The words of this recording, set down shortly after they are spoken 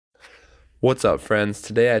What's up, friends?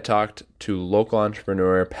 Today I talked to local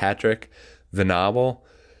entrepreneur Patrick Venable.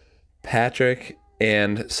 Patrick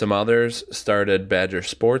and some others started Badger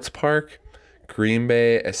Sports Park, Green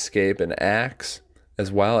Bay Escape and Axe,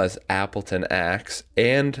 as well as Appleton Axe,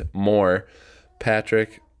 and more.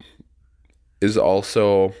 Patrick is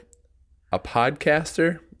also a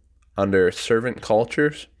podcaster under Servant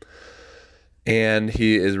Cultures, and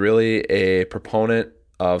he is really a proponent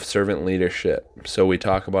of servant leadership. So we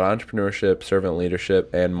talk about entrepreneurship, servant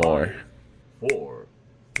leadership, and more. 5, 4,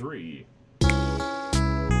 3.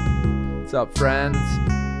 What's up, friends?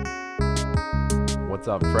 What's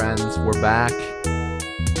up, friends? We're back.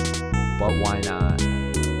 But why not?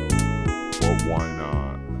 But why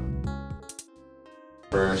not?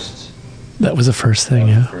 First. That was the first thing,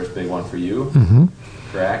 yeah. First big one for you,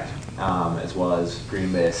 correct? As well as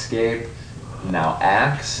Green Bay Escape, now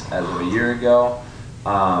Axe as of a year ago.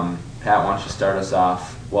 Pat, why don't you start us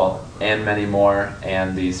off? Well, and many more,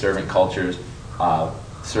 and the Servant Cultures,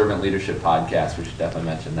 Servant Leadership podcast. We should definitely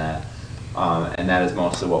mention that. And that is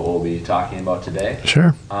mostly what we'll be talking about today.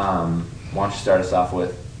 Sure. Why don't you start us off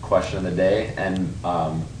with question of the day, and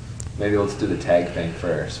maybe let's do the tag thing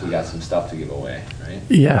first. We got some stuff to give away, right?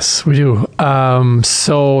 Yes, we do.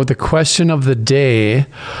 So the question of the day,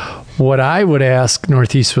 what I would ask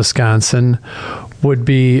Northeast Wisconsin would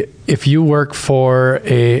be, if you work for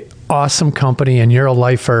a awesome company and you're a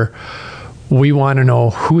lifer, we want to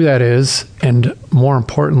know who that is, and more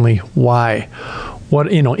importantly, why.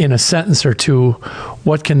 What, in a sentence or two,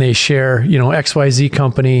 what can they share? XYZ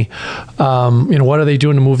company, what are they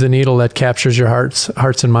doing to move the needle that captures your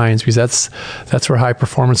hearts and minds? Because that's where high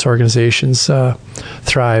performance organizations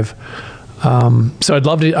thrive. So I'd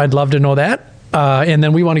love to know that. And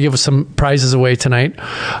then we want to give some prizes away tonight.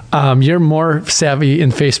 You're more savvy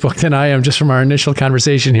in Facebook than I am, just from our initial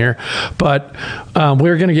conversation here. But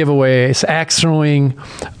we're going to give away axe throwing,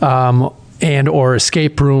 and or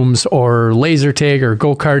escape rooms, or laser tag, or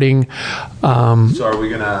go-karting. So are we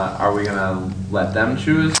gonna let them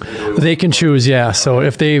choose? They can choose, yeah. So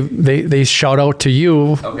if they shout out to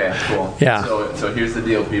you. Okay, cool. Yeah. So here's the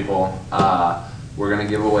deal, people. We're gonna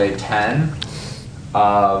give away 10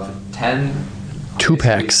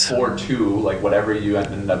 two-packs. 4-2, like whatever you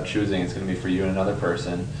end up choosing, it's gonna be for you and another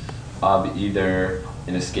person, of either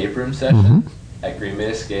an escape room session at Green Bay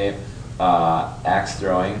Escape, axe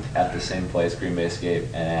throwing at the same place, Green Bay Escape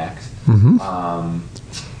and Axe,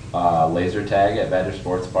 laser tag at Badger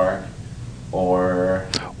Sports Park, or...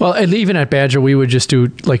 Well, and even at Badger, we would just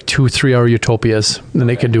do like 2-3 hour utopias, and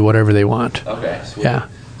they could do whatever they want. Okay, sweet. Yeah.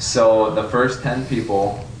 So the first 10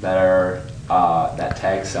 people that are that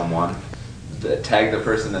tag someone, tag the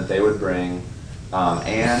person that they would bring,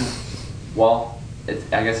 and, well,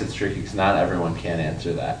 I guess it's tricky because not everyone can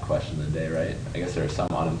answer that question of the day, right? I guess there are some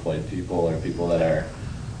unemployed people, or people that are...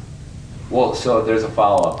 Well, so there's a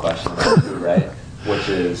follow-up question too, right? Which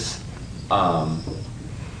is...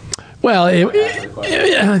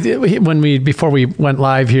 Before we went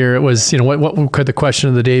live here, it was, what could the question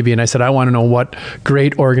of the day be? And I said, I want to know what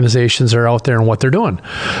great organizations are out there and what they're doing.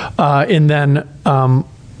 And then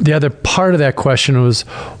the other part of that question was,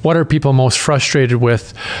 what are people most frustrated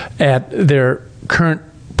with at their current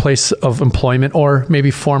place of employment, or maybe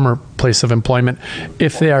former place of employment,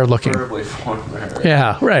 if they are looking? Preferably former. Right?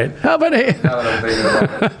 Yeah, right. How about Now that I'm thinking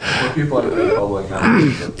about it, more people are in public now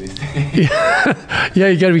these days. Yeah,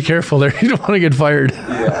 you got to be careful there. You don't want to get fired.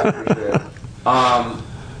 Yeah, for sure.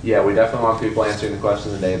 Yeah, we definitely want people answering the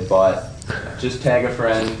question of the day, but just tag a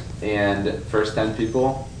friend, and first 10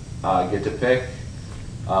 people get to pick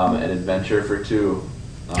an adventure for two,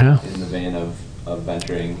 in the vein of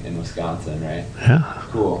venturing in Wisconsin, right? Yeah.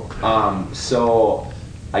 Cool. So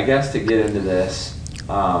I guess to get into this,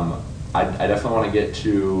 I definitely want to get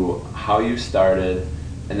to how you started,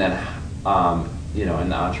 and then, in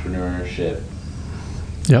the entrepreneurship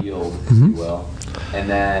field, if you will, and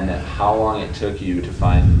then how long it took you to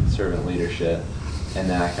find servant leadership, and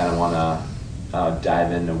then I kind of want to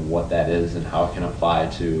dive into what that is and how it can apply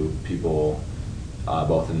to people,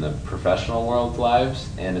 both in the professional world's lives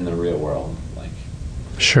and in the real world.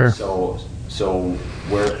 Sure. So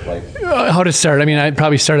where, how to start? I mean, I'd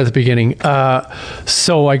probably start at the beginning.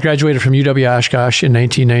 So I graduated from UW Oshkosh in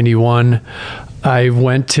 1991. I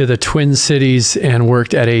went to the Twin Cities and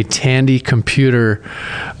worked at a Tandy Computer.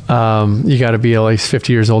 You got to be at least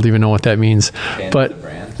 50 years old to even know what that means. But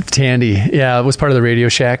Tandy, yeah, it was part of the Radio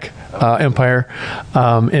Shack empire,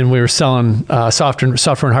 and we were selling software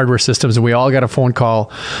and hardware systems. And we all got a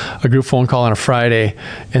group phone call on a Friday,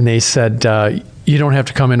 and they said, you don't have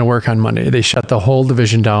to come into work on Monday. They shut the whole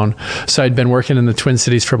division down. So I'd been working in the Twin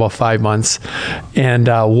Cities for about 5 months. And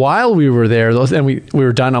while we were there, we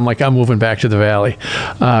were done, I'm like, I'm moving back to the Valley.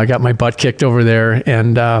 I got my butt kicked over there,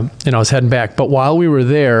 and I was heading back. But while we were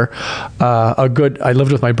there, I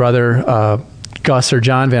lived with my brother, Gus or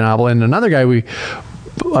John Van Abel, and another guy we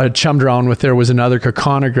chummed around with. There was another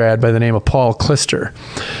Kaukauna grad by the name of Paul Klister,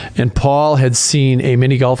 and Paul had seen a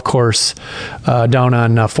mini golf course down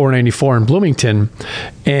on 494 in Bloomington,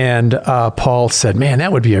 and Paul said, man,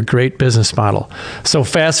 that would be a great business model. So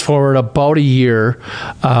fast forward about a year,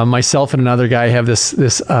 myself and another guy have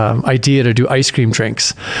this idea to do ice cream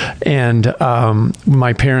drinks, and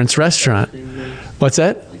my parents' restaurant. What's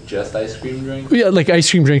that? Just ice cream drinks? Yeah, like ice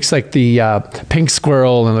cream drinks, like the Pink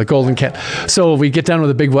Squirrel and the Golden Cat. So we get done with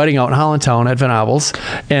a big wedding out in Hollandtown at Van Abel's,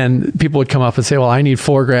 and people would come up and say, well, I need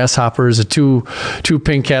 4 grasshoppers, two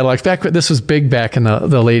pink Cadillacs. This was big back in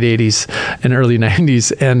the late 80s and early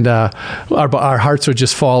 90s, and our hearts would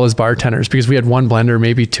just fall as bartenders because we had 1 blender,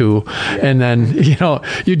 maybe 2, and then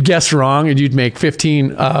you'd guess wrong and you'd make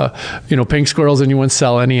 15 Pink Squirrels and you wouldn't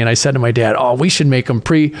sell any. And I said to my dad, we should make them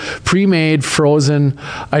pre-made frozen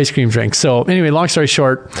ice cream drink. So anyway, long story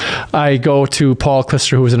short, I go to Paul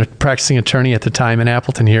Klister, who was a practicing attorney at the time in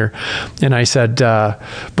Appleton here, and I said,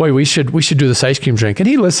 boy, we should do this ice cream drink. And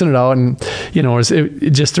he listened it out, and there was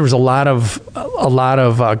a lot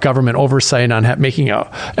of government oversight on making a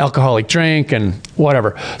alcoholic drink and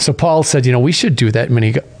whatever. So Paul said, we should do that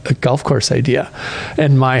mini golf course idea.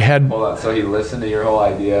 And my head. Hold on. So he listened to your whole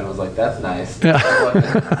idea and was like, "That's nice." Yeah.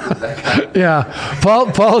 Yeah.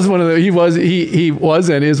 Paul is one of he was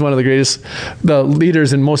and is one of the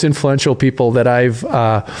leaders and most influential people that I've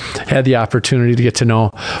had the opportunity to get to know.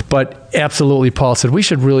 But absolutely, Paul said we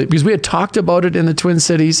should really, because we had talked about it in the Twin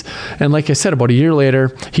Cities, and like I said, about a year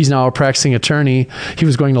later, he's now a practicing attorney. He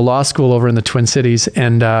was going to law school over in the Twin Cities,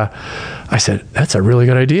 and I said, that's a really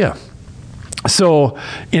good idea. So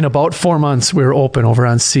in about 4 months, we were open over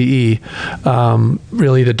on CE,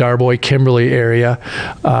 really the Darboy, Kimberly area.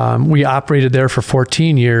 We operated there for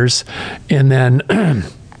 14 years. And then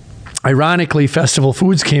ironically, Festival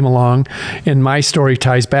Foods came along, and my story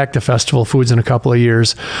ties back to Festival Foods in a couple of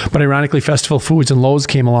years. But ironically, Festival Foods and Lowe's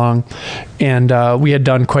came along, and we had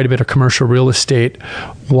done quite a bit of commercial real estate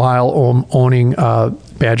while owning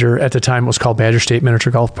Badger. At the time, it was called Badger State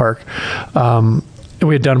Miniature Golf Park.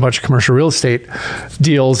 We had done a bunch of commercial real estate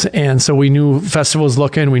deals, and so we knew Festival was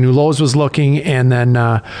looking, we knew Lowe's was looking, and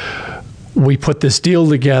then we put this deal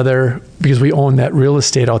together because we owned that real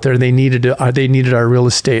estate out there. They needed our real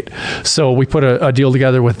estate, so we put a deal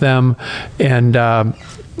together with them, and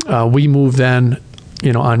we moved then.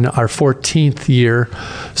 On our 14th year,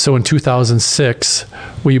 so in 2006,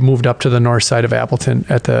 we moved up to the north side of Appleton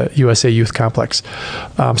at the USA Youth Complex.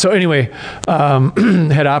 So anyway,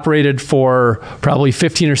 had operated for probably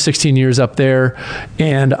 15 or 16 years up there,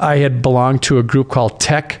 and I had belonged to a group called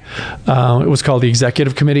Tech. It was called the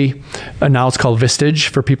Executive Committee, and now it's called Vistage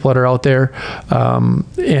for people that are out there.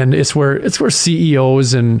 And it's where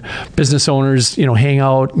CEOs and business owners, hang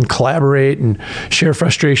out and collaborate and share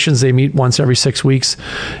frustrations. They meet once every 6 weeks.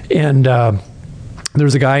 And there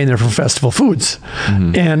was a guy in there from Festival Foods,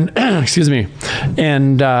 and excuse me,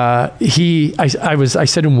 and I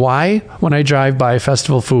said to him, why, when I drive by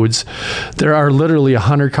Festival Foods, there are literally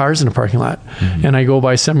 100 cars in the parking lot, and I go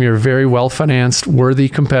by some of your very well-financed, worthy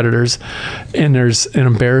competitors, and there's an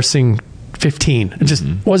embarrassing 15. It just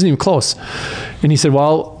wasn't even close. And he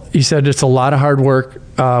said, it's a lot of hard work.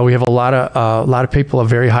 We have a lot of people of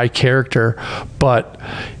very high character, but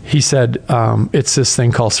he said it's this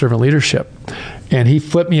thing called servant leadership, and he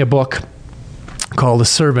flipped me a book called The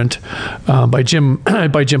Servant by Jim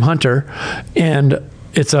Hunter, and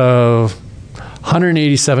it's a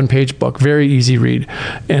 187-page book, very easy read.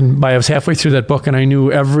 And I was halfway through that book, and I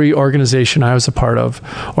knew every organization I was a part of,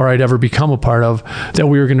 or I'd ever become a part of, that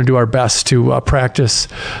we were going to do our best to practice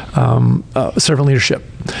servant leadership.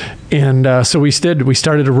 And so we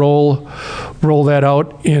started to roll that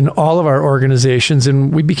out in all of our organizations,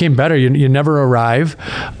 and we became better. You never arrive.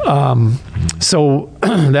 So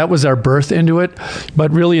that was our birth into it.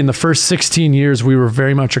 But really, in the first 16 years, we were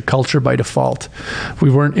very much a culture by default. We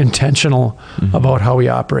weren't intentional about how we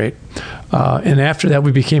operate. And after that,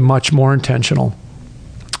 we became much more intentional.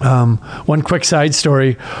 One quick side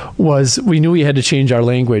story was we knew we had to change our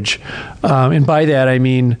language. And by that, I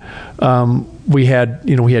mean, we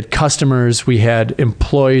had customers, we had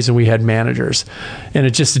employees, and we had managers, and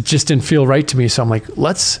it just didn't feel right to me. So I'm like,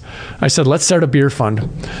 let's start a beer fund.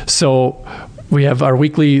 So we have our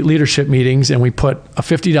weekly leadership meetings, and we put a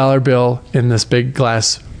 $50 bill in this big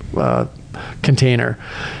glass container,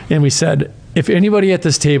 and we said, if anybody at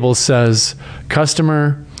this table says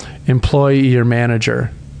customer, employee, or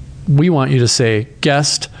manager, we want you to say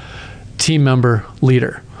guest, team member,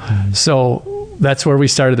 leader. So that's where we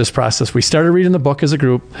started this process. We started reading the book as a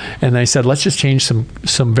group, and they said, let's just change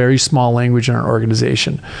some very small language in our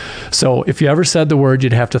organization. So if you ever said the word,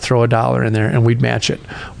 you'd have to throw $1 in there, and we'd match it.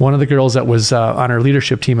 One of the girls that was on our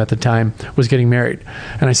leadership team at the time was getting married.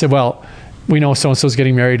 And I said, well, we know so-and-so's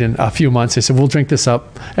getting married in a few months. They said, we'll drink this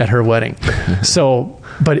up at her wedding.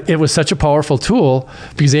 But it was such a powerful tool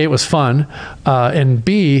because A, it was fun, and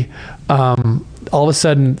B, all of a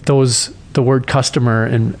sudden the word customer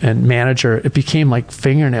and manager, it became like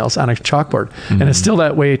fingernails on a chalkboard. And it's still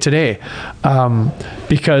that way today,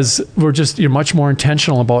 because you're much more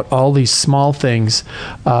intentional about all these small things,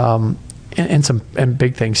 and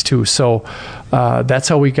big things too. So that's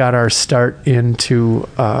how we got our start into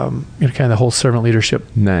kind of the whole servant leadership.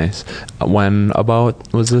 Nice. When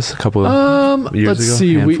about was this? A couple of years let's ago?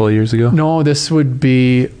 see, Handful of years ago? No, this would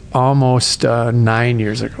be almost 9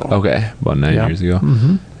 years ago. Okay, about 9 years ago.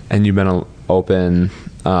 Mm-hmm. And you've been open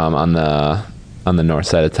on the north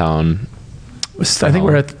side of town. I think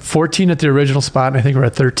we're at 14 at the original spot, and I think we're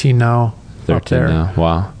at 13 now. 13 now.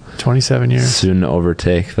 Wow. 27 years. Soon to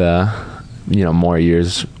overtake the more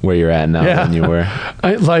years where you're at now than you were.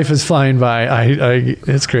 Life is flying by.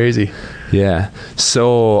 It's crazy. Yeah.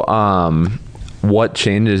 So, what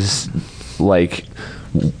changes? Like,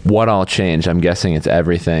 what all changed? I'm guessing it's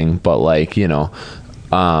everything, but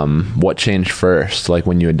what changed first? Like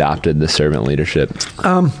when you adopted the servant leadership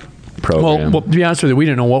program. Well, to be honest with you, we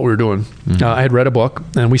didn't know what we were doing. I had read a book,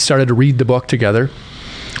 and we started to read the book together.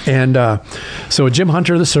 And so Jim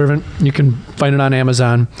Hunter, The Servant, you can find it on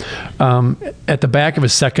Amazon. At the back of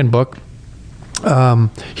his second book,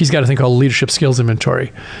 he's got a thing called Leadership Skills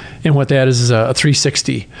Inventory. And what that is a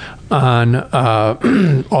 360 on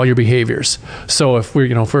all your behaviors. So if we're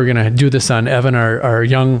going to do this on Evan, our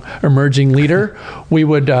young emerging leader, we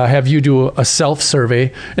would have you do a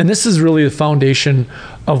self-survey. And this is really the foundation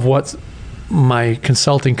of what my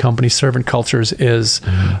consulting company, Servant Cultures, is.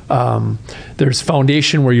 There's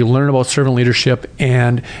foundation where you learn about servant leadership,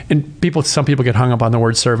 and some people get hung up on the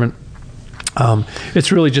word servant.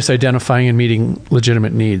 It's really just identifying and meeting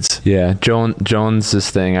legitimate needs. Yeah.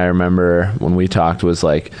 Jones's thing, I remember when we talked, was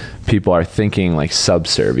like people are thinking like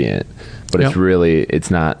subservient, but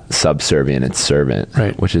it's not subservient, it's servant,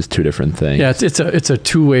 right? Which is two different things. Yeah. It's a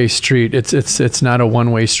two-way street. It's not a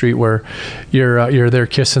one-way street where you're there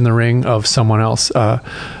kissing the ring of someone else. Not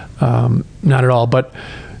at all. But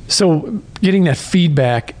so getting that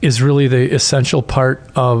feedback is really the essential part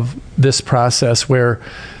of this process, where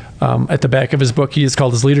at the back of his book, he has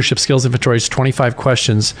called his Leadership Skills Inventory. It's 25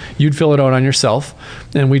 questions. You'd fill it out on yourself,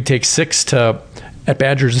 and we'd take at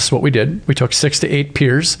Badgers, this is what we did. We took 6 to 8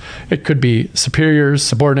 peers. It could be superiors,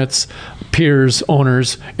 subordinates, peers,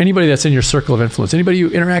 owners, anybody that's in your circle of influence, anybody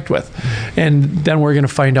you interact with. And then we're going to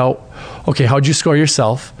find out, okay, how'd you score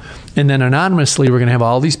yourself? And then anonymously, we're going to have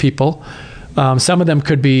all these people. Some of them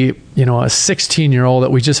could be, a 16-year-old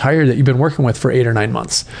that we just hired that you've been working with for 8 or 9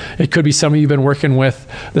 months. It could be somebody you've been working with.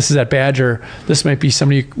 This is at Badger. This might be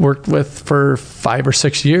somebody you worked with for 5 or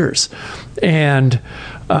 6 years. And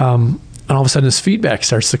all of a sudden this feedback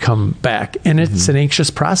starts to come back, and it's an anxious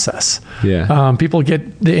process. Yeah. People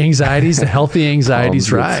get the anxieties, the healthy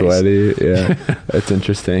anxieties rise. Sweaty. Yeah. That's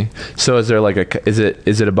interesting. So is there is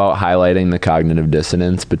it about highlighting the cognitive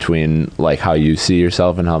dissonance between like how you see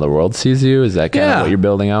yourself and how the world sees you? Is that kind of what you're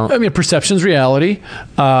building out? I mean, perception's reality.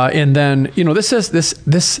 And then,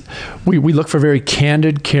 we look for very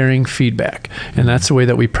candid, caring feedback. And that's the way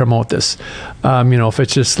that we promote this. If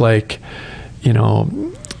it's just like,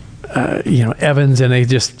 Evans, and they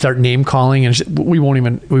just start name calling, and we won't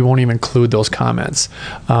even include those comments.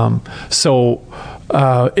 So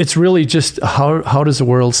it's really just how does the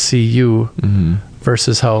world see you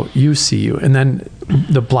versus how you see you, and then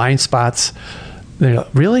the blind spots. They're like,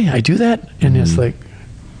 really, I do that, and it's like,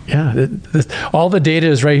 yeah, all the data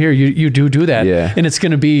is right here. You do that, and it's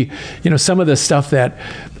going to be, some of the stuff that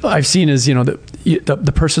I've seen is,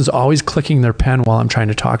 the person's always clicking their pen while I'm trying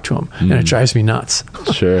to talk to them, and it drives me nuts.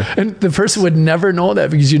 Sure. And the person would never know that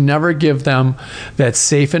because you never give them that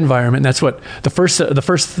safe environment. And that's what the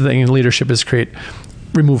first thing in leadership is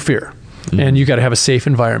remove fear. And you got to have a safe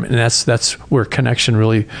environment, and that's where connection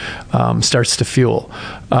really starts to fuel.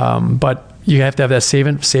 But you have to have that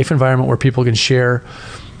safe environment where people can share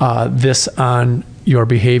this on your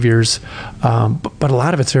behaviors, but a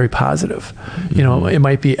lot of it's very positive. It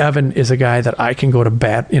might be Evan is a guy that I can go to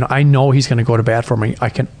bat. I know he's going to go to bat for me. I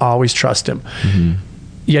can always trust him.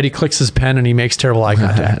 yet he clicks his pen and he makes terrible eye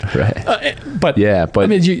contact. Right. But I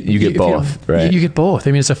mean, you get both, right? You get both.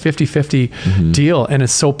 I mean, it's a 50-50 deal, and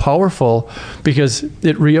it's so powerful because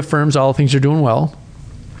it reaffirms all the things you're doing well,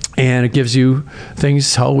 and it gives you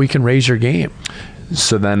things how we can raise your game.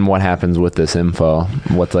 So then what happens with this info?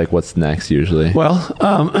 What's next usually? Well,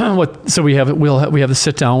 so we have the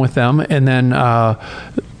sit down with them, and then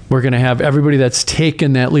we're going to have everybody that's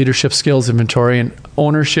taken that leadership skills inventory, and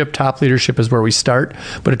ownership, top leadership is where we start,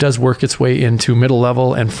 but it does work its way into middle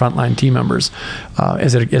level and frontline team members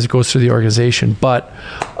as it goes through the organization. But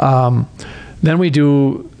then we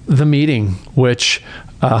do the meeting, which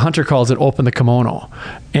Hunter calls it open the kimono,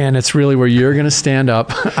 and it's really where you're going to stand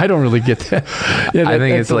up. I don't really get that. Yeah, I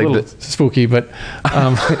think it's a like little spooky, but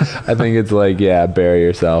I think it's like, bury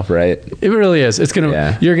yourself, right? It really is. It's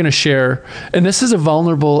you're going to share, and this is a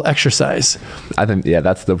vulnerable exercise. I think,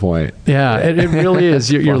 that's the point. Yeah, it really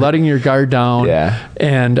is. You're letting your guard down. Yeah.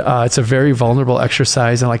 And it's a very vulnerable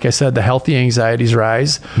exercise. And like I said, the healthy anxieties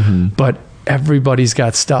rise, but everybody's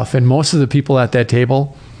got stuff. And most of the people at that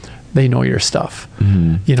table, they know your stuff.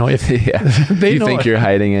 You know, if they you think you're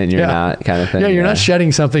hiding it and you're not, kind of thing. Yeah, you're not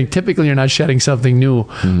shedding something. Typically, you're not shedding something new,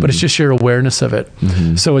 but it's just your awareness of it.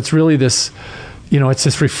 So it's really this, it's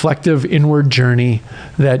this reflective inward journey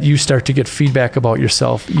that you start to get feedback about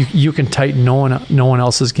yourself. You can tighten no one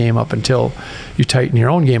else's game up until you tighten your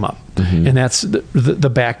own game up. And that's the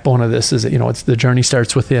backbone of this is that, it's the journey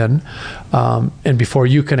starts within. And before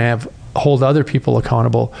you can hold other people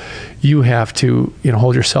accountable, you have to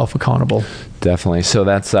hold yourself accountable. Definitely. So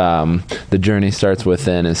that's the journey starts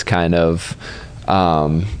within is kind of a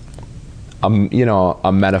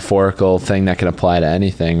metaphorical thing that can apply to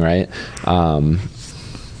anything, right? And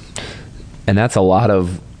that's a lot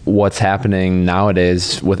of what's happening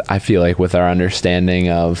nowadays I feel like with our understanding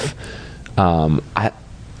of I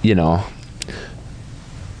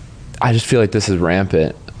just feel like this is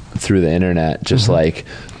rampant through the internet, just like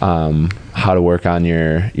how to work on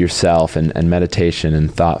yourself and meditation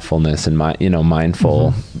and thoughtfulness and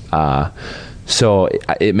mindful. So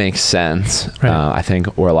it makes sense. Right. I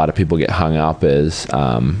think where a lot of people get hung up is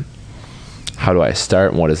how do I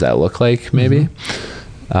start and what does that look like maybe?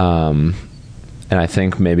 And I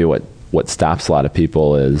think maybe what stops a lot of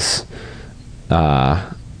people is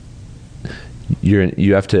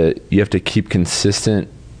you have to keep consistent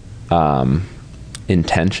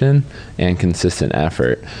intention and consistent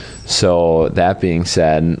effort. So that being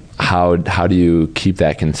said, how do you keep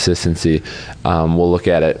that consistency? We'll look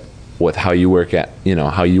at it with how you work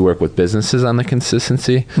with businesses on the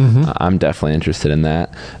consistency. I'm definitely interested in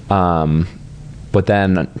that. But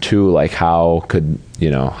then too, like how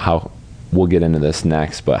we'll get into this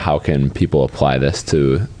next, but how can people apply this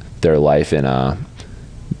to their life in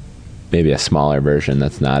maybe a smaller version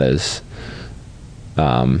that's not as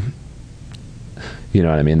you know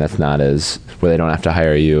what I mean? That's not as where they don't have to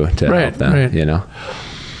hire you to help them. Right.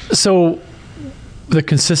 So the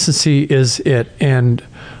consistency is it, and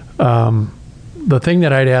the thing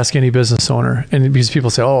that I'd ask any business owner, and because people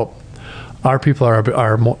say, "Oh, our people are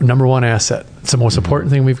our number one asset. It's the most important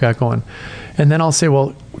thing we've got going," and then I'll say,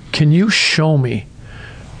 "Well, can you show me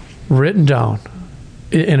written down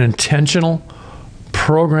an intentional,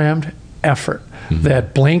 programmed effort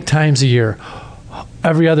that blank times a year?"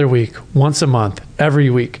 Every other week, once a month, every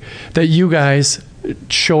week, that you guys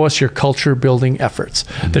show us your culture building efforts,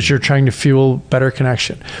 that you're trying to fuel better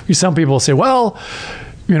connection. Some people say, well,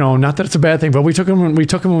 not that it's a bad thing, but we took them when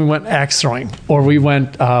we went axe throwing, or we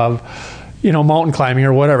went, mountain climbing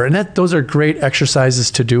or whatever. And those are great exercises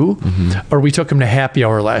to do. Or we took them to happy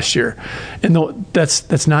hour last year. And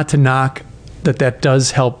that's not to knock that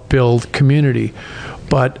does help build community,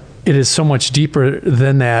 but it is so much deeper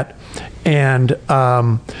than that. And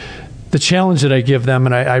the challenge that I give them,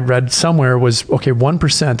 and I read somewhere, was,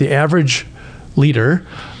 1%, the average leader,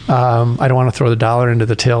 I don't want to throw the dollar into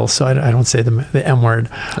the till, so I don't say the M word.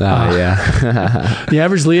 The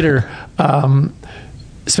average leader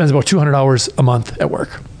spends about 200 hours a month at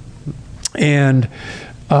work. And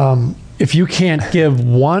if you can't give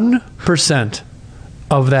 1%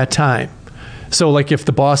 of that time, so like if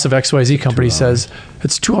the boss of XYZ company says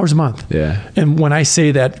it's 2 hours a month. Yeah. And when I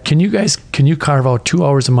say that, can you carve out 2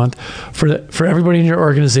 hours a month for everybody in your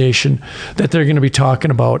organization that they're going to be talking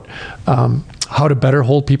about how to better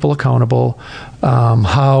hold people accountable,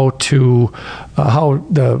 how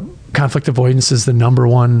the conflict avoidance is the number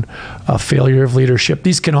one failure of leadership.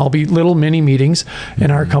 These can all be little mini meetings, and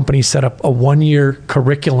our company set up a 1-year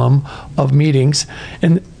curriculum of meetings.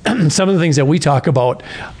 And some of the things that we talk about,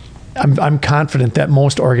 I'm confident that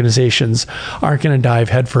most organizations aren't going to dive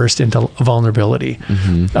headfirst into vulnerability,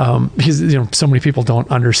 because so many people don't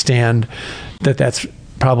understand that that's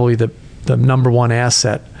probably the number one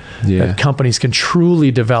asset that companies can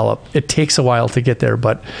truly develop. It takes a while to get there,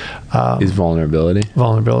 but is vulnerability.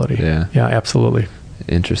 Vulnerability. Yeah. Yeah, absolutely.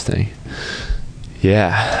 Interesting.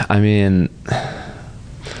 Yeah, I mean,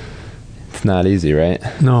 it's not easy, right?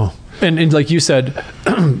 No. And like you said,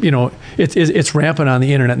 it's rampant on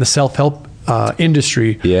the internet, and the self-help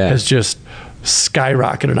industry has just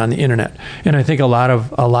skyrocketed on the internet. And I think a lot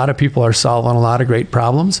of people are solving a lot of great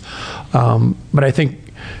problems. But I think,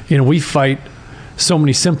 we fight so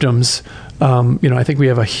many symptoms. I think we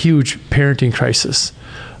have a huge parenting crisis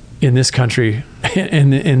in this country,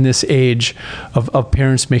 in this age of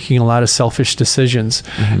parents making a lot of selfish decisions.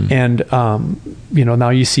 And, now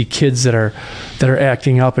you see kids that are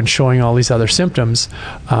acting up and showing all these other symptoms.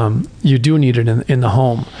 You do need it in the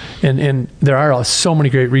home. And there are so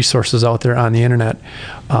many great resources out there on the internet.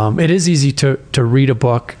 It is easy to read a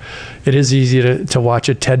book. It is easy to watch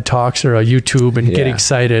a TED Talks or a YouTube and get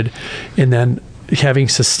excited. And then having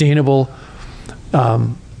sustainable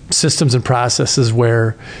systems and processes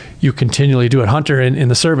where you continually do it. Hunter in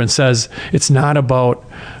The Servant says it's not about,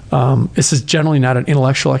 this is generally not an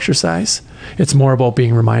intellectual exercise. It's more about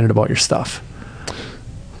being reminded about your stuff.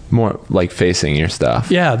 More like facing your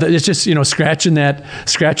stuff. Yeah, it's just, scratching that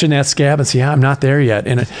scab and see, I'm not there yet.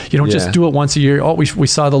 And you don't just do it once a year. Oh, we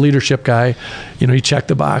saw the leadership guy, you check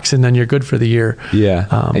the box and then you're good for the year.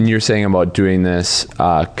 Yeah. And you're saying about doing this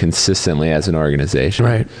consistently as an organization.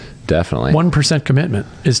 Right. Definitely. 1% commitment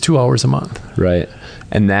is 2 hours a month. Right.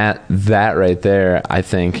 And that right there, I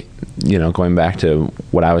think, going back to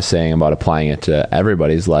what I was saying about applying it to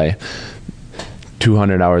everybody's life,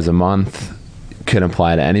 200 hours a month can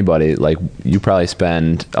apply to anybody. Like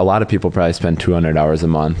a lot of people probably spend 200 hours a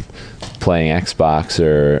month playing Xbox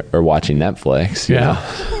or watching Netflix. You know?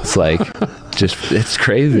 It's like, it's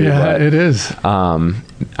crazy. Yeah, but, it is. I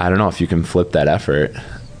don't know if you can flip that effort,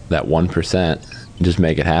 that 1%. Just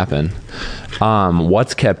make it happen.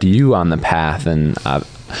 What's kept you on the path? And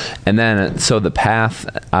then, so the path,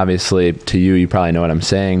 obviously to you probably know what I'm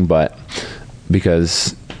saying, but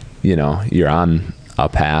because, you're on a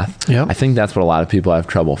path, I think that's what a lot of people have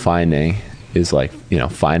trouble finding is like,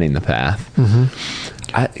 finding the path.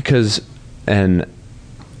 And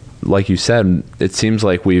like you said, it seems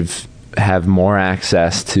like have more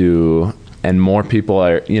access to, and more people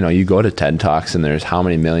are, you go to TED Talks and there's how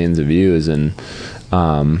many millions of views and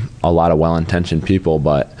a lot of well-intentioned people,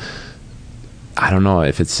 but I don't know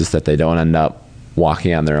if it's just that they don't end up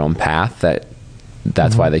walking on their own path,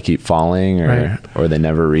 that's why they keep falling or they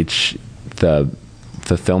never reach the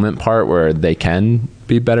fulfillment part where they can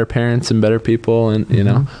be better parents and better people.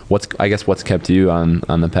 And, what's kept you on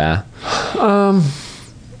the path?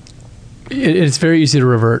 It's very easy to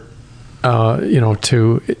revert,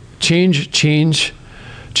 to change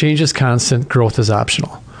is constant, growth is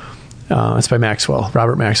optional. It's by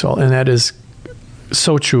Robert Maxwell. And that is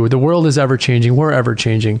so true. The world is ever changing. We're ever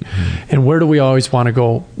changing. And where do we always want to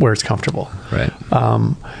go? Where it's comfortable. Right.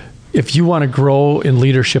 If you want to grow in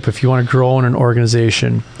leadership, if you want to grow in an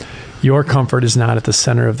organization, your comfort is not at the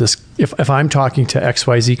center of this. If I'm talking to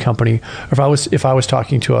XYZ company, or if I was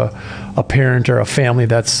talking to a parent or a family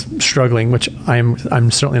that's struggling, which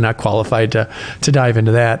I'm certainly not qualified to dive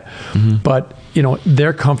into that, but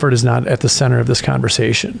their comfort is not at the center of this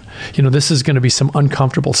conversation. This is going to be some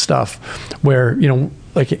uncomfortable stuff where,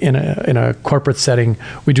 like in a corporate setting,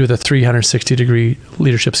 we do the 360-degree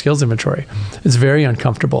leadership skills inventory. It's very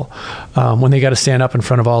uncomfortable when they got to stand up in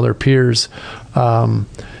front of all their peers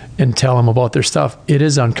and tell them about their stuff. It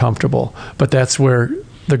is uncomfortable, but that's where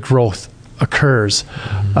the growth occurs.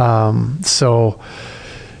 So,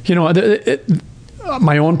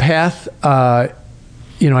 my own path,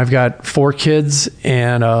 I've got 4 kids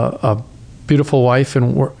and a beautiful wife,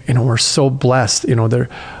 and we're so blessed.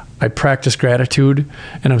 I practice gratitude,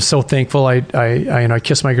 and I'm so thankful. I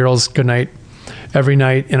kiss my girls goodnight every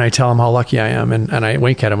night, and I tell them how lucky I am, and I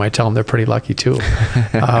wink at them. I tell them they're pretty lucky too.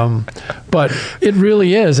 But it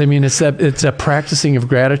really is. I mean, it's a practicing of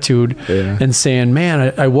gratitude and saying,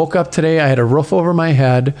 man, I woke up today. I had a roof over my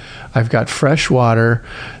head. I've got fresh water.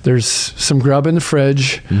 There's some grub in the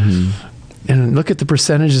fridge. And look at the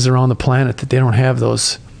percentages around the planet that they don't have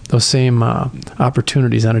those same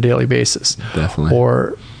opportunities on a daily basis.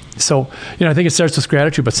 Definitely. So, I think it starts with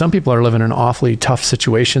gratitude, but some people are living in awfully tough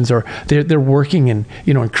situations, or they're working in,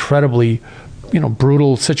 incredibly,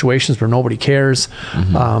 brutal situations where nobody cares.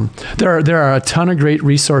 There are a ton of great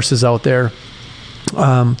resources out there.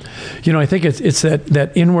 I think it's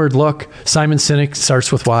that inward look. Simon Sinek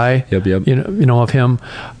starts with why. Yep. You know of him.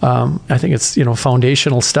 I think it's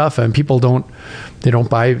foundational stuff, and people don't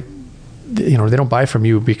buy. They don't buy from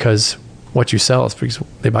you because what you sell, is because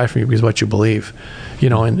they buy from you because what you believe.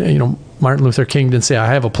 And Martin Luther King didn't say, "I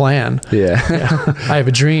have a plan." Yeah. I have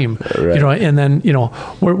a dream. Right. And then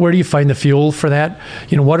where do you find the fuel for that?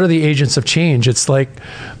 What are the agents of change? It's like,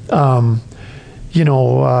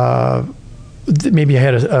 maybe I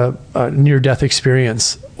had a near-death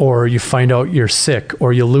experience, or you find out you're sick,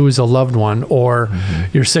 or you lose a loved one, or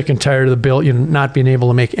you're sick and tired of the bill, not being able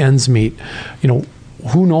to make ends meet.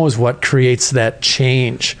 Who knows what creates that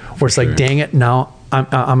change? Where it's like, dang it, now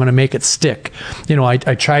I'm going to make it stick.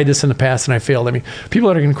 I tried this in the past and I failed. I mean, people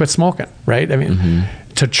are going to quit smoking, right? I mean,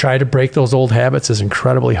 to try to break those old habits is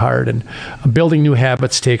incredibly hard, and building new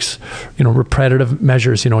habits takes, repetitive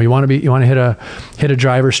measures. You want to hit a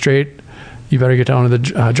driver straight, you better get down to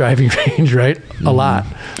the driving range, right? A lot.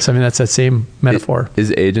 So, I mean, that's that same metaphor.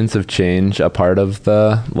 Is Agents of Change a part of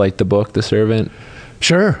the book, The Servant?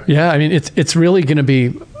 Sure. Yeah. I mean, it's really going to be,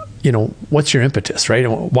 what's your impetus, right?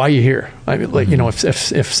 Why are you here? I mean, like,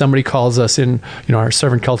 if somebody calls us in, our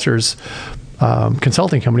Servant Cultures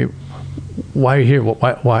consulting company, why are you here?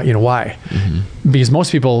 Why? Because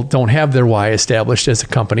most people don't have their why established as a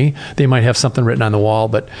company. They might have something written on the wall,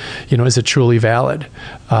 but, is it truly valid?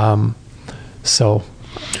 So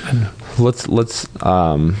let's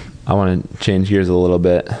I want to change gears a little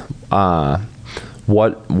bit.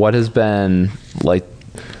 What has been like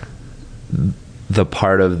the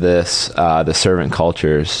part of this the Servant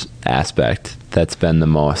Cultures aspect that's been the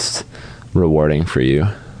most rewarding for you?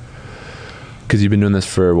 Because you've been doing this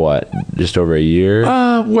for just over a year?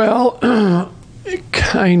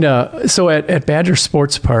 Kind of. So at Badger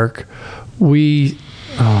Sports Park,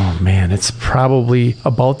 it's probably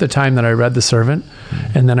about the time that I read The Servant.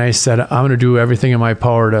 And then I said, I'm going to do everything in my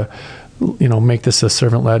power to, make this a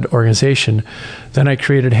servant-led organization. Then I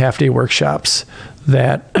created half-day workshops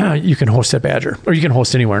that you can host at Badger, or you can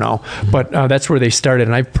host anywhere now. But that's where they started.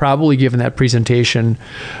 And I've probably given that presentation,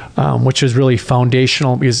 which is really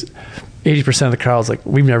foundational, because 80% of the crowd's like,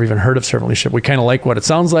 we've never even heard of servant leadership. We kind of like what it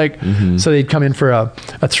sounds like. So they'd come in for a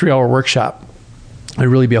 3-hour workshop. It'd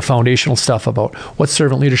really be a foundational stuff about what's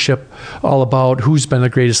servant leadership all about, who's been the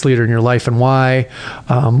greatest leader in your life and why,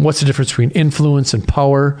 what's the difference between influence and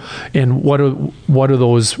power, and what are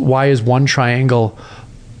those, why is one triangle,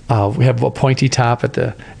 we have a pointy top at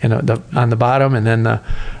on the bottom and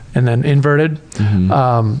then inverted.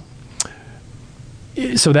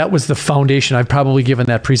 So that was the foundation. I've probably given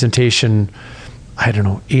that presentation, I don't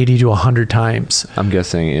know, 80 to 100 times. I'm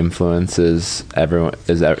guessing influence is everyone.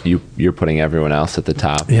 Is that you're putting everyone else at the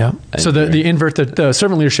top? Yeah. So the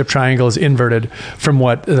servant leadership triangle is inverted from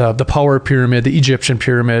what the power pyramid, the Egyptian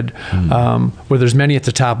pyramid, where there's many at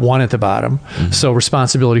the top, one at the bottom. So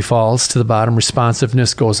responsibility falls to the bottom,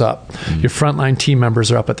 responsiveness goes up. Your frontline team members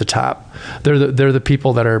are up at the top. They're the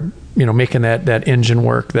people that are making that engine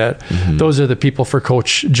work. Those are the people for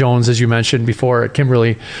Coach Jones, as you mentioned before at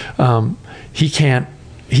Kimberly. He can't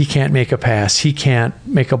make a pass. He can't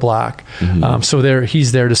make a block. So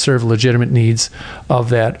he's there to serve legitimate needs of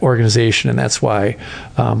that organization, and that's why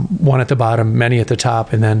one at the bottom, many at the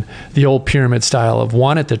top, and then the old pyramid style of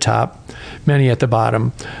one at the top, many at the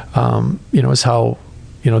bottom. Is how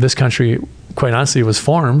this country, quite honestly, was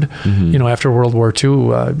formed. After World War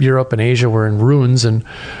II, Europe and Asia were in ruins, and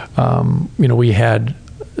we had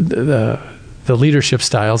the leadership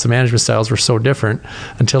styles, the management styles were so different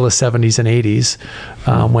until the 70s and 80s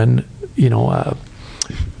when,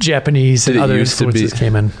 Japanese and other influences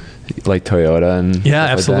came in. Like Toyota and yeah,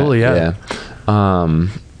 absolutely, like yeah.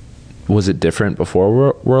 Was it different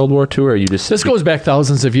before World War II, or you just... This goes back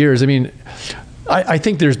thousands of years. I mean, I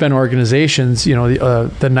think there's been organizations,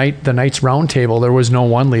 the Knights Round Table, there was no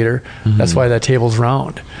one leader. That's why that table's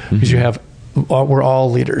round, because we're all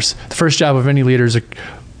leaders. The first job of any leader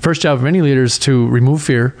is to remove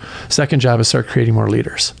fear. Second job is start creating more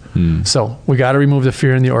leaders. So we got to remove the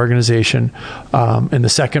fear in the organization. And the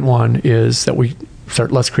second one is that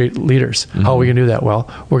let's create leaders. How are we going to do that? Well,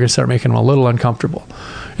 we're going to start making them a little uncomfortable.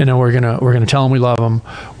 And then we're going to tell them we love them.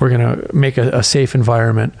 We're going to make a safe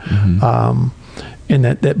environment.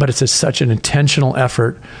 But it's such an intentional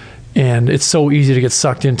effort. And it's so easy to get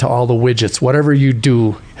sucked into all the widgets. Whatever you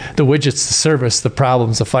do, the widgets, the service, the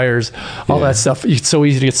problems, the fires, all that stuff. It's so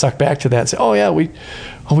easy to get sucked back to that and say, oh yeah, we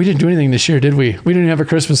didn't do anything this year, did we? We didn't have a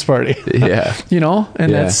Christmas party. Yeah.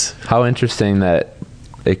 And that's how interesting that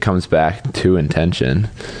it comes back to intention.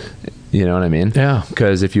 You know what I mean? Yeah.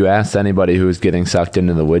 Because if you asked anybody who's getting sucked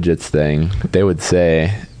into the widgets thing, they would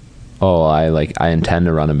say, oh, I intend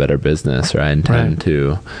to run a better business, or I intend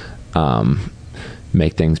to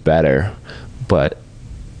make things better. But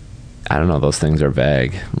I don't know, those things are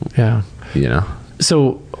vague. Yeah. You know?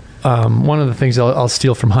 So one of the things I'll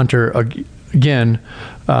steal from Hunter, again,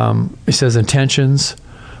 it says intentions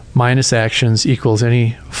minus actions equals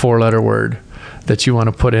any 4-letter word that you want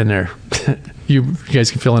to put in there. You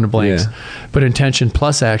guys can fill in the blanks. Yeah. But intention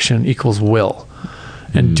plus action equals will.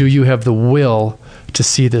 And do you have the will to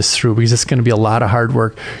see this through? Because it's going to be a lot of hard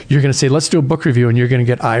work. You're going to say, let's do a book review, and you're going to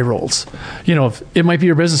get eye rolls. You know, it might be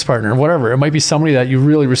your business partner or whatever. It might be somebody that you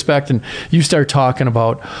really respect, and you start talking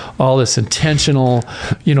about all this intentional,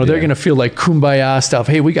 you know, they're going to feel like kumbaya stuff.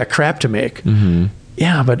 Hey, we got crap to make.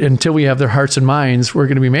 Yeah, but until we have their hearts and minds, we're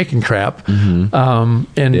going to be making crap.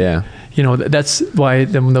 You know, that's why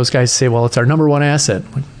then when those guys say, well, it's our number one asset.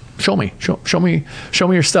 Like, show me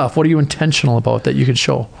your stuff. What are you intentional about that you could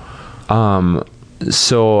show?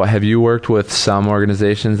 So have you worked with some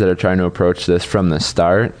organizations that are trying to approach this from the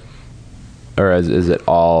start? Or is it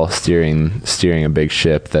all steering a big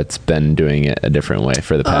ship that's been doing it a different way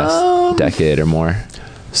for the past decade or more?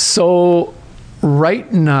 So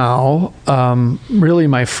right now, really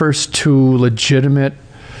my first 2 legitimate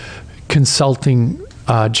consulting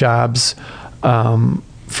jobs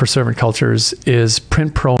for Servant Cultures is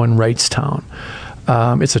Print Pro in Wrightstown.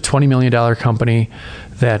 It's a $20 million company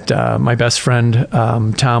that my best friend,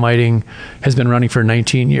 Tom Eiting, has been running for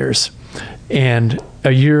 19 years. And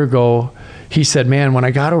a year ago, he said, man, when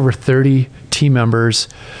I got over 30 team members,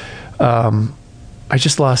 I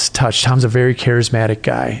just lost touch. Tom's a very charismatic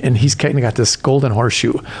guy, and he's kind of got this golden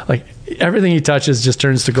horseshoe. Like, everything he touches just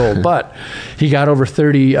turns to gold. But he got over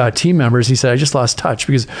 30 team members. He said, I just lost touch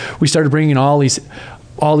because we started bringing in all these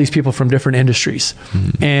people from different industries.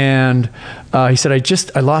 And he said,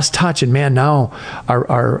 I lost touch, and man, now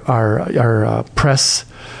our press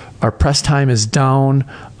time is down.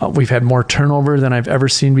 We've had more turnover than I've ever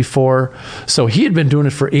seen before. So he had been doing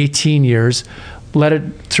it for 18 years, led it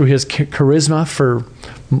through his charisma for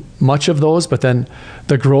much of those, but then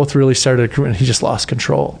the growth really started, and he just lost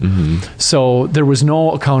control. So there was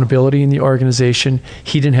no accountability in the organization.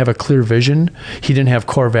 He didn't have a clear vision. He didn't have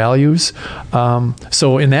core values.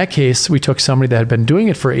 So in that case, we took somebody that had been doing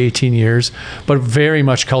it for 18 years, but very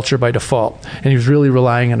much culture by default. And he was really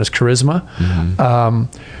relying on his charisma,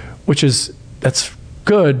 that's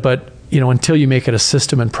good, but you know, until you make it a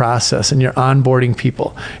system and process, and you're onboarding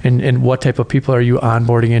people, and what type of people are you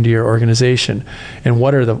onboarding into your organization, and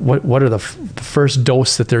what are the first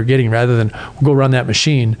dose that they're getting, rather than go run that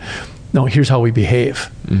machine. No, here's how we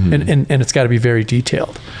behave, and it's got to be very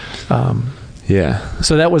detailed.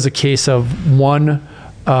 So that was a case of one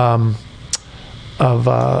of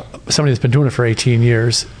somebody that's been doing it for 18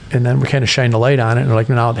 years. And then we kind of shine the light on it, and they're like,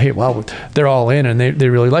 now, hey, wow, they're all in, and they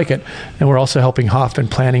really like it. And we're also helping Hoffman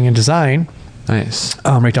Planning and Design. Nice.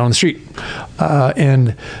 Right down the street.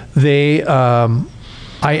 And they,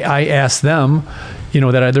 I asked them, you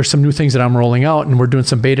know, that there's some new things that I'm rolling out, and we're doing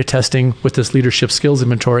some beta testing with this leadership skills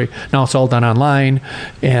inventory. Now it's all done online,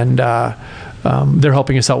 and they're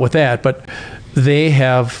helping us out with that. But they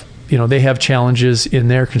have challenges in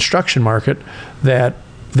their construction market that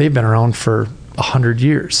they've been around for 100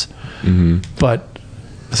 years. But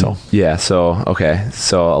so okay,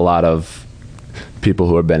 so a lot of people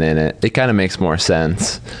who have been in it kind of makes more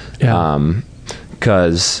sense,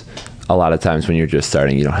 because a lot of times when you're just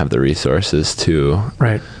starting, you don't have the resources to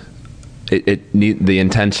the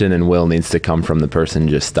intention and will needs to come from the person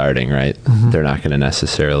just starting, right? They're not going to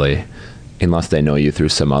necessarily, unless they know you through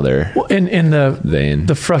some other in the vein.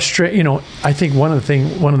 The frustration, you know, I think one of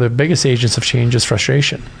the biggest agents of change is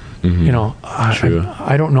frustration. You know,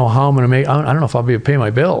 I don't know how I'm going to make, I don't know if I'll be able to pay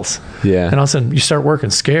my bills. And all of a sudden you start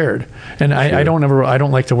working scared. And I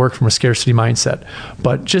don't like to work from a scarcity mindset,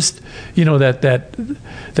 but just, you know,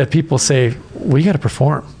 that people say, we got to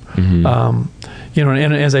perform. You know,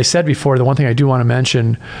 and as I said before, the one thing I do want to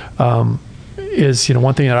mention, is, you know,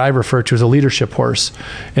 one thing that I refer to as a leadership horse.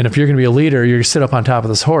 And if you're going to be a leader, you're going to sit up on top of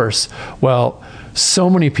this horse. Well, so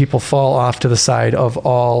many people fall off to the side of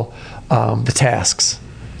all the tasks,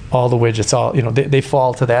 all the widgets, all, you know, they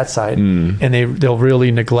fall to that side, and they'll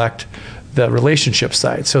really neglect the relationship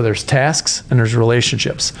side. So there's tasks and there's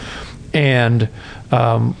relationships. And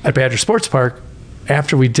at Badger Sports Park,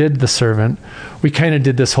 after we did The Servant, we kind of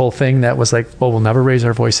did this whole thing that was like, well, we'll never raise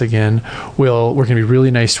our voice again. We're going to be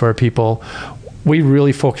really nice to our people. We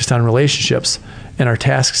really focused on relationships, and our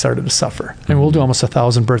tasks started to suffer. And we'll do almost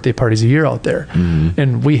 1,000 birthday parties a year out there.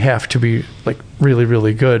 And we have to be like really,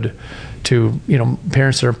 really good to,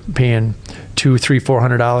 parents are paying $200, $300,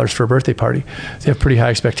 $400 for a birthday party. They have pretty high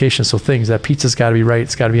expectations. So things, that pizza's got to be right.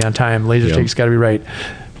 It's got to be on time. Laser take's got to be right.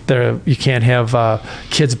 You can't have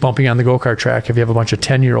kids bumping on the go-kart track if you have a bunch of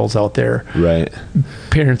 10-year-olds out there. Right.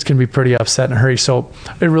 Parents can be pretty upset in a hurry. So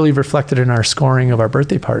it really reflected in our scoring of our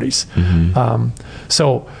birthday parties.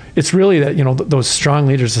 So it's really that, those strong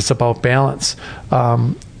leaders, it's about balance.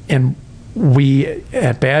 And we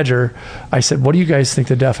at Badger, I said, what do you guys think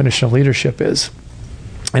the definition of leadership is?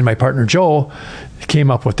 And my partner Joe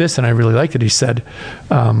came up with this, and I really liked it. He said,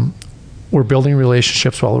 we're building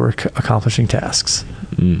relationships while we're accomplishing tasks.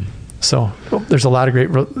 So there's a lot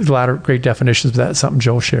of great definitions, but that's something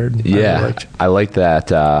Joe shared. Yeah, I like that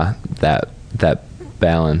that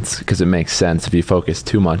balance, because it makes sense. If you focus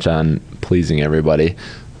too much on pleasing everybody,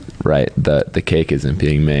 right, the cake isn't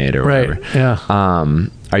being made or whatever. Right. Yeah.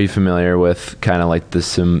 Are you familiar with kind of like the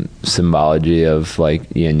symbology of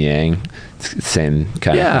like yin yang? It's the same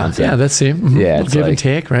kind of concept. Yeah, that's it. Mm-hmm. Yeah, it's give like, and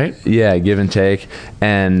take, right? Yeah, give and take.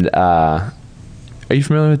 And are you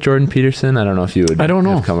familiar with Jordan Peterson? I don't know if you would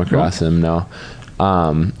have come across him. No.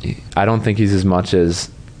 I don't think he's as much as,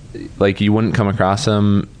 like, you wouldn't come across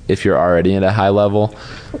him if you're already at a high level,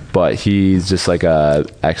 but he's just like a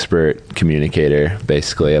expert communicator,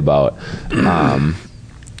 basically, about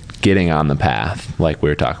getting on the path, like we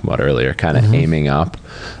were talking about earlier, kind of aiming up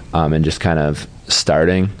and just kind of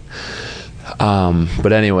starting.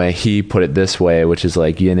 But anyway, he put it this way, which is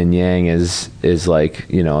like yin and yang is like,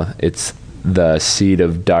 it's the seed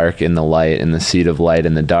of dark in the light and the seed of light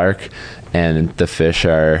in the dark, and the fish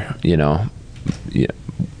are,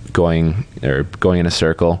 going in a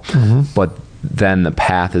circle, but then the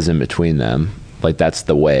path is in between them. Like, that's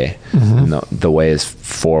the way. And the way is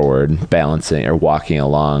forward, balancing or walking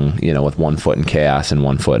along, with one foot in chaos and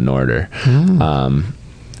one foot in order.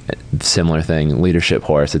 Similar thing, leadership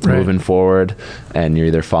horse. It's moving forward, and you're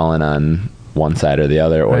either falling on one side or the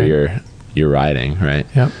other, or you're riding, right?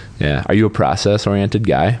 Yep. Yeah. Are you a process-oriented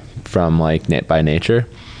guy from like by nature?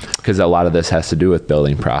 Because a lot of this has to do with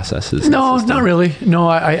building processes. No, not really. No,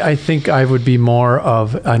 I think I would be more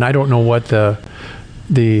of, and I don't know what the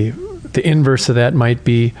inverse of that might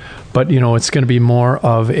be, but it's going to be more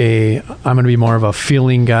of I'm going to be more of a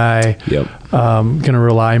feeling guy. Yep. Going to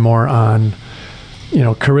rely more on,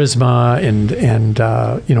 charisma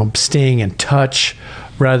and staying in touch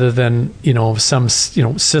rather than, some,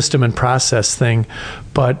 system and process thing.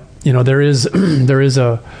 But, there is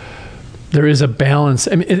a balance.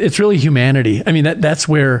 I mean, it's really humanity. I mean, that's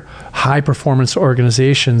where high performance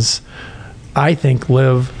organizations, I think,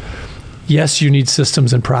 live. Yes, you need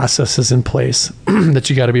systems and processes in place that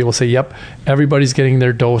you got to be able to say, yep, everybody's getting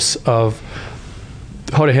their dose of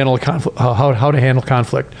how to handle conflict, how to handle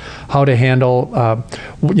conflict, how to handle,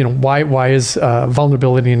 why is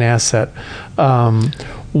vulnerability an asset?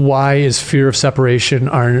 Why is fear of separation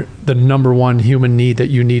the number one human need that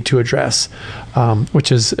you need to address?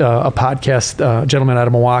 Which is a podcast, gentleman out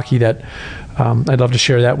of Milwaukee that I'd love to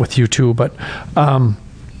share that with you too. But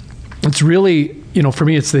it's really, for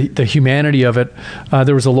me, it's the humanity of it.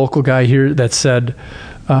 There was a local guy here that said,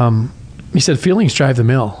 he said, feelings drive the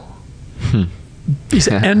mill. He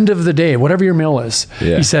said, end of the day, whatever your mill is.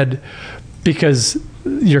 Yeah. He said, because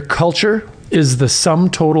your culture is the sum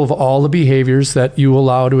total of all the behaviors that you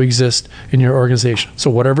allow to exist in your organization. So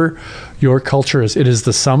whatever your culture is, it is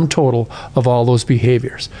the sum total of all those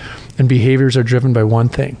behaviors. And behaviors are driven by one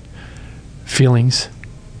thing: feelings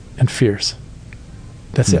and fears.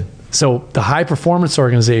 That's it. So the high performance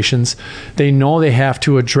organizations, they know they have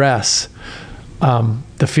to address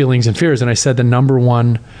the feelings and fears. And I said the number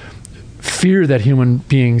one fear that human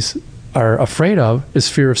beings are afraid of is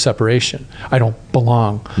fear of separation. I don't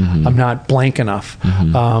belong. I'm not blank enough.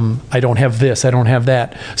 I don't have this. I don't have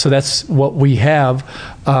that. So that's what we have.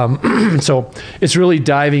 So it's really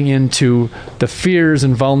diving into the fears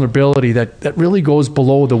and vulnerability that really goes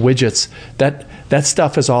below the widgets. That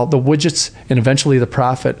stuff is all the widgets, and eventually the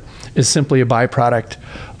profit is simply a byproduct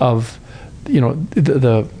of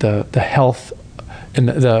the health and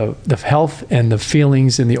the health and the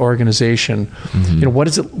feelings in the organization.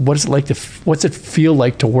 What's it feel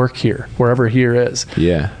like to work here, wherever here is?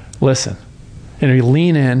 Yeah. Listen. And you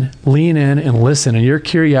lean in and listen, and your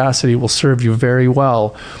curiosity will serve you very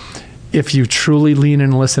well if you truly lean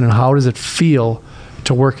in and listen. And how does it feel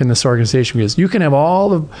to work in this organization? Because you can have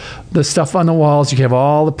all the stuff on the walls, you can have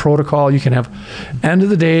all the protocol, you can have, end of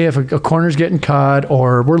the day, if a corner's getting cut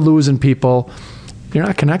or we're losing people, you're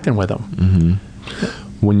not connecting with them.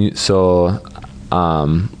 When you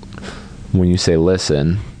say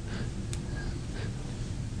listen,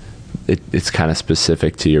 it's kind of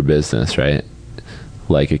specific to your business, right?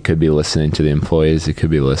 Like it could be listening to the employees, it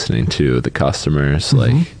could be listening to the customers,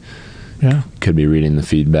 like Yeah. could be reading the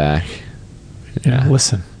feedback. Yeah.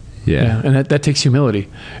 Listen. Yeah. And that takes humility.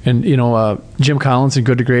 And, Jim Collins in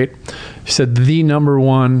Good to Great, he said the number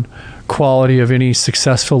one quality of any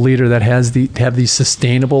successful leader that have the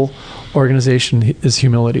sustainable organization is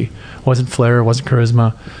humility. It wasn't flair, it wasn't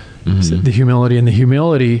charisma. He said the humility. And the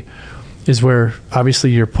humility is where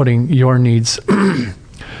obviously you're putting your needs, behind,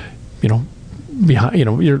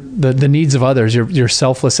 the needs of others, your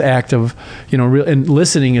selfless act of, and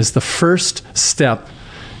listening is the first step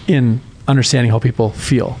in understanding how people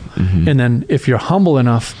feel. And then if you're humble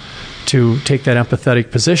enough to take that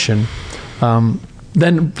empathetic position,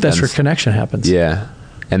 then that's where connection happens. Yeah.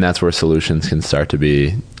 And that's where solutions can start to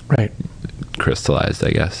be Right. crystallized,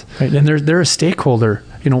 I guess. Right. And they're a stakeholder,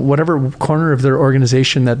 whatever corner of their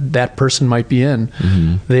organization that person might be in,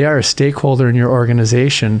 they are a stakeholder in your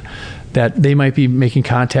organization, that they might be making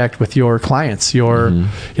contact with your clients, your,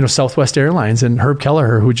 Southwest Airlines, and Herb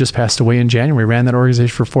Kelleher, who just passed away in January, ran that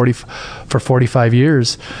organization for 45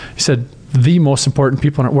 years. He said, the most important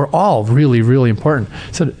people, we're all really, really important.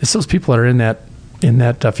 He said, it's those people that are in that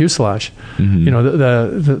fuselage.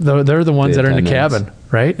 They're the ones The that are in the attendants. cabin,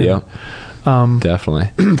 right? Yeah.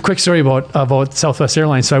 Definitely. Quick story about Southwest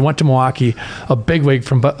Airlines. So I went to Milwaukee. A bigwig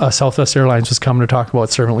from Southwest Airlines was coming to talk about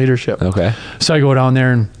servant leadership. Okay. So I go down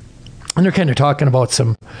there and they're kind of talking about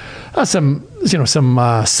some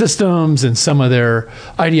systems and some of their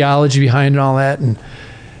ideology behind and all that, and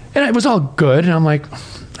it was all good. And I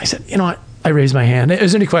said, you know what? I raised my hand.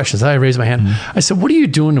 Is there any questions? I raised my hand. I said, what are you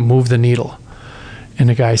doing to move the needle? And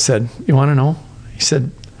the guy said, you want to know? He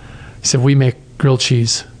said, we make grilled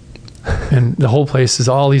cheese. And the whole place is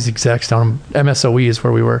all these execs down. MSOE is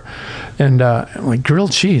where we were. And I'm like,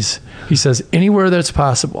 grilled cheese? He says, anywhere that's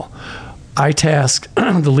possible. I task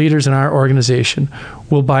the leaders in our organization.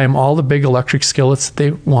 We'll buy them all the big electric skillets that they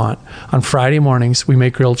want. On Friday mornings, we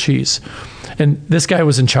make grilled cheese. And this guy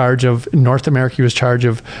was in charge of, in North America, he was in charge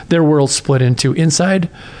of, their world split into inside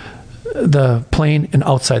the plane and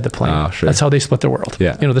outside the plane. Oh, sure. That's how they split their world.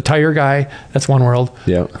 Yeah. The tire guy, that's one world.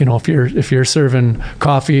 Yeah. If you're serving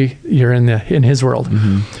coffee, you're in his world.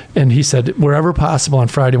 And he said, wherever possible on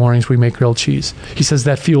Friday mornings, we make grilled cheese. He says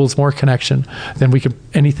that fuels more connection than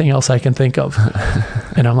anything else I can think of.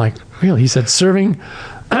 And I'm like, really? He said, serving.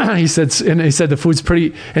 He said the food's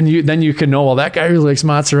pretty, and then you can know, well, that guy really likes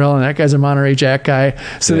mozzarella, and that guy's a Monterey Jack guy.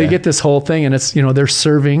 So they get this whole thing, and it's, they're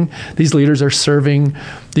serving, these leaders are serving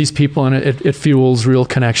these people, and it fuels real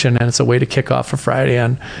connection, and it's a way to kick off a Friday,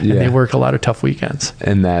 and they work a lot of tough weekends.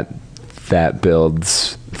 And that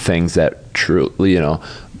builds things that truly,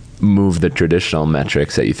 move the traditional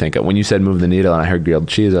metrics that you think of. When you said move the needle and I heard grilled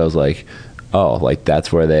cheese, I was like, oh, like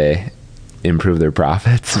that's where they improve their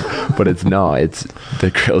profits. But it's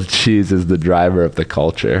the grilled cheese is the driver of the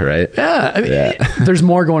culture, right? Yeah, I mean, there's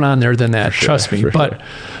more going on there than that. Trust me. But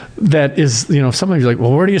that is, sometimes you're like,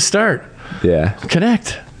 well, where do you start? Yeah.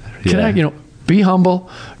 Connect. Yeah. Be humble,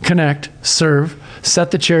 connect, serve,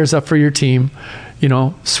 set the chairs up for your team,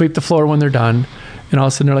 sweep the floor when they're done, and all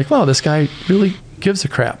of a sudden they're like, wow, this guy really gives a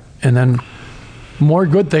crap. And then more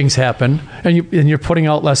good things happen, and you're putting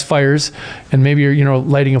out less fires, and maybe you're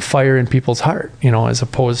lighting a fire in people's heart, as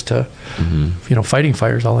opposed to fighting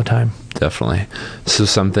fires all the time. Definitely. So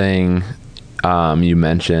something you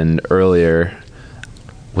mentioned earlier,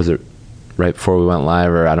 was it right before we went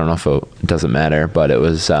live, or I don't know if it doesn't matter, but it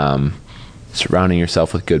was surrounding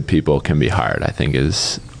yourself with good people can be hard, I think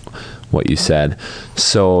is what you said.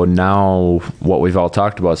 So now what we've all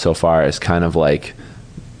talked about so far is kind of like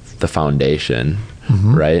the foundation,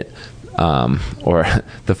 right? Or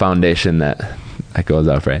the foundation that goes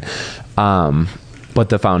up, right? But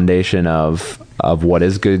the foundation of what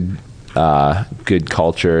is good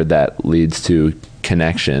culture that leads to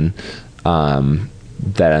connection,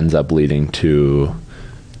 that ends up leading to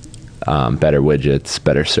better widgets,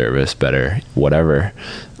 better service, better whatever.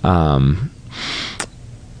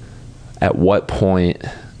 At what point,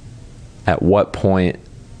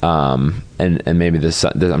 and maybe this,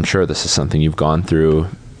 I'm sure this is something you've gone through,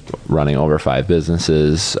 running over 5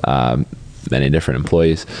 businesses, many different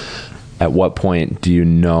employees. At what point do you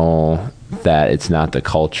know that it's not the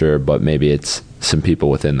culture, but maybe it's some people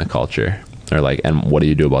within the culture, and what do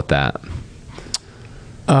you do about that?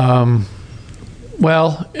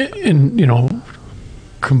 Well, in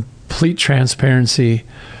complete transparency,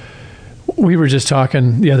 we were just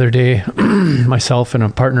talking the other day, myself and a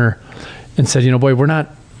partner, and said, boy,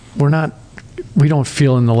 we don't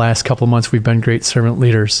feel in the last couple of months we've been great servant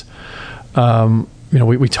leaders.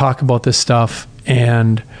 We talk about this stuff,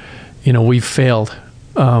 and we've failed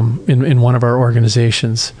in one of our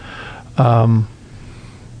organizations. That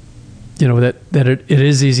it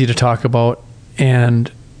is easy to talk about,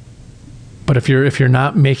 but if you're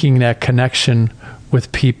not making that connection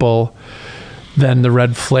with people, then the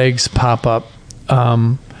red flags pop up.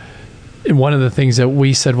 And one of the things that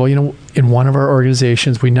we said, in one of our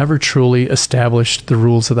organizations, we never truly established the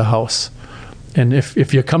rules of the house. And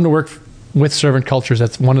if you come to work with Servant Cultures,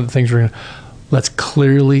 that's one of the things let's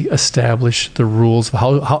clearly establish the rules of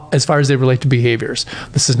how as far as they relate to behaviors.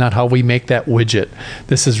 This is not how we make that widget.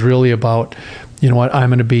 This is really about, I'm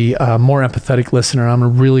going to be a more empathetic listener.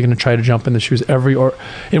 I'm really going to try to jump in the shoes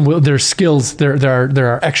there's skills.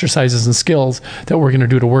 There are exercises and skills that we're going to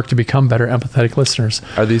do to work to become better empathetic listeners.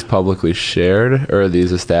 Are these publicly shared, or are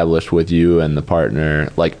these established with you and the partner?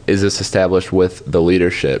 Like, is this established with the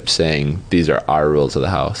leadership saying these are our rules of the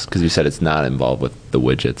house? Because you said it's not involved with the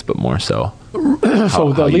widgets, but more so.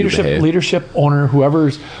 So the leadership owner,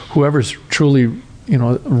 whoever's truly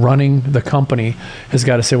running the company, has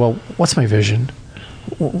got to say, well, what's my vision?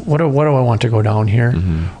 What do I want to go down here?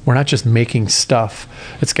 Mm-hmm. We're not just making stuff.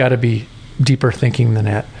 It's got to be deeper thinking than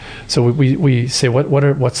that. So we say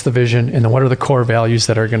what's the vision, and then what are the core values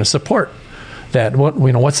that are going to support that?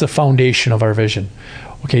 What's the foundation of our vision?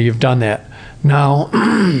 Okay, you've done that. Now,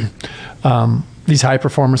 these high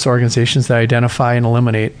performance organizations that identify and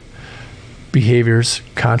eliminate behaviors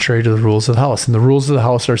contrary to the rules of the house. And the rules of the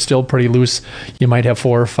house are still pretty loose. You might have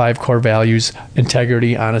 4 or 5 core values: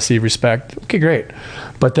 integrity, honesty, respect. Okay, great.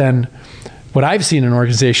 But then what I've seen in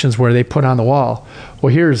organizations where they put on the wall,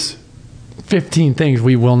 well, here's 15 things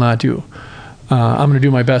we will not do. I'm going to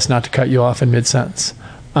do my best not to cut you off in mid-sentence.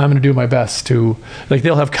 I'm going to do my best to,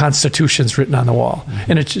 they'll have constitutions written on the wall.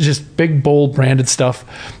 Mm-hmm. And it's just big, bold, branded stuff.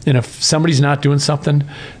 And if somebody's not doing something,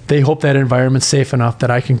 they hope that environment's safe enough that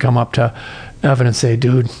I can come up to Evan and say,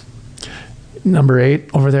 dude, number 8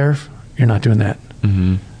 over there, you're not doing that.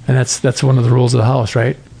 Mm-hmm. And that's one of the rules of the house,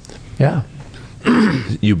 right? Yeah.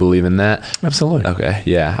 You believe in that? Absolutely. Okay.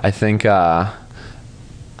 Yeah. I think, I'm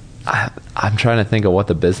trying to think of what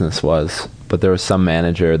the business was, but there was some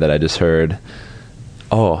manager that I just heard,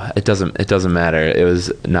 it doesn't matter. It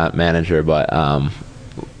was not manager, but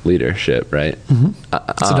leadership, right? Mm-hmm.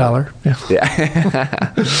 It's $1.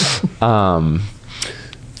 Yeah.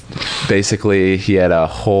 Basically, he had a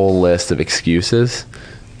whole list of excuses,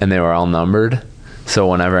 and they were all numbered. So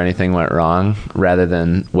whenever anything went wrong, rather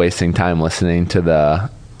than wasting time listening to the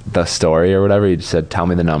story or whatever, he just said, "Tell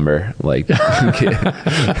me the number." And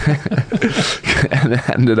it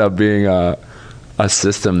ended up being a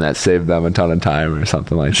system that saved them a ton of time or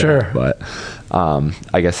something like that. But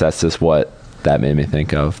I guess that's just what that made me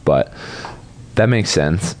think of. But that makes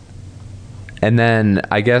sense. And then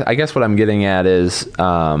I guess what I'm getting at is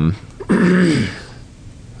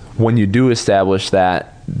when you do establish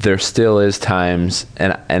that, there still is times,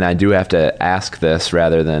 and I do have to ask this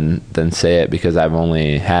rather than say it, because I've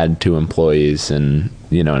only had 2 employees, and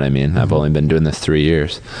you know what I mean? Mm-hmm. I've only been doing this 3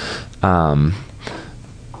 years. But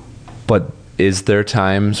is there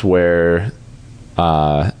times where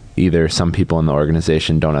either some people in the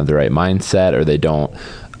organization don't have the right mindset, or they don't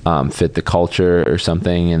fit the culture or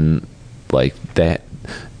something, and like they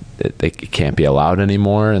can't be allowed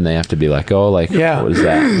anymore, and they have to be let go? What is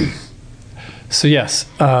that? So yes,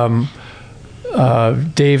 Dave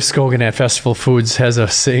Scogan at Festival Foods has a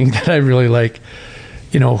saying that I really like.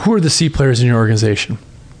 Who are the C players in your organization?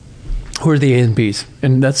 Who are the A and Bs?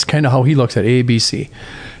 And that's kind of how he looks at A, B, C.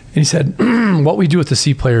 And he said, what we do with the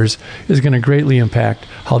C players is going to greatly impact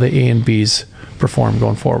how the A and Bs perform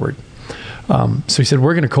going forward. So he said,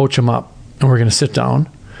 we're going to coach them up, and we're going to sit down,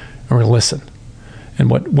 and we're going to listen. And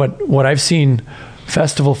what I've seen,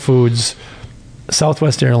 Festival Foods,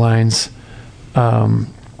 Southwest Airlines,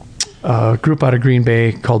 a group out of Green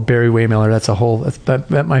Bay called Barry Waymiller,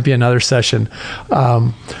 that might be another session.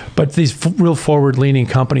 But these real forward-leaning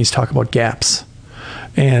companies talk about gaps.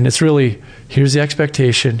 And it's really, here's the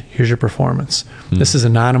expectation, here's your performance. Mm. This is a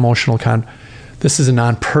non-emotional this is a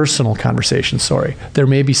non-personal conversation, sorry. There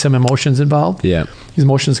may be some emotions involved. Yeah. These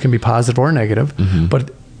emotions can be positive or negative, mm-hmm.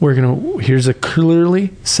 but here's a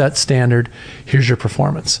clearly set standard, here's your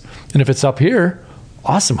performance. And if it's up here,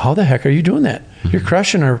 awesome, how the heck are you doing that? Mm-hmm. You're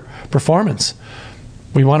crushing our performance.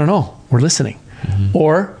 We want to know, we're listening. Mm-hmm.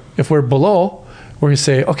 Or if we're below, we're going to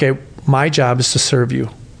say, okay, my job is to serve you.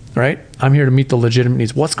 Right? I'm here to meet the legitimate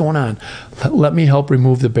needs. What's going on? Let me help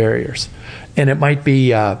remove the barriers. And it might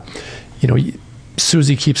be,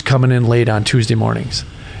 Susie keeps coming in late on Tuesday mornings.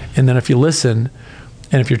 And then if you listen,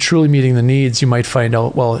 and if you're truly meeting the needs, you might find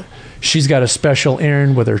out, well, she's got a special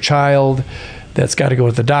errand with her child that's got to go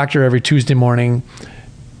to the doctor every Tuesday morning.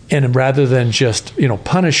 And rather than just,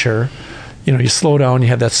 punish her, you slow down, you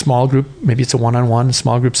have that small group, maybe it's a one-on-one,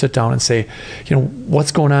 small group sit down and say,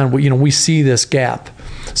 what's going on? We see this gap.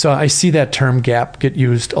 So I see that term gap get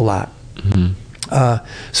used a lot.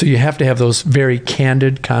 So you have to have those very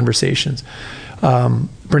candid conversations.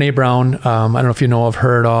 Brene Brown, I don't know if you know of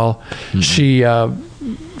her at all. She's a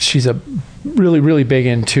really, really big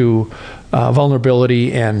into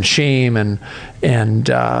vulnerability and shame and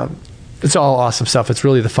it's all awesome stuff. It's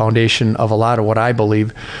really the foundation of a lot of what I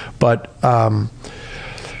believe. But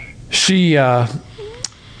she's got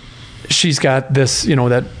this,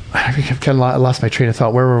 that I kind of lost my train of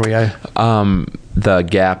thought. Where were we? The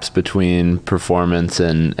gaps between performance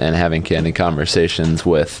and having candid conversations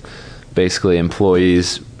with basically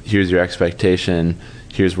employees. Here's your expectation.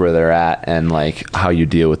 Here's where they're at, and like how you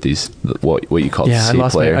deal with these what you call C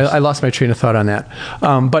players. I lost my train of thought on that.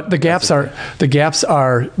 But the gaps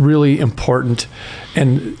are really important,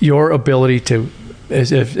 and your ability to,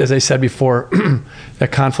 as I said before,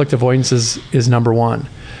 that conflict avoidance is number one.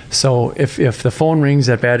 So if the phone rings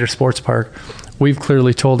at Badger Sports Park, we've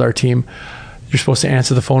clearly told our team, you're supposed to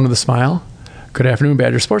answer the phone with a smile. Good afternoon,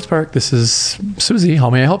 Badger Sports Park. This is Susie. How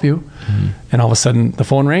may I help you? And all of a sudden, the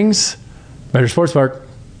phone rings. Badger Sports Park.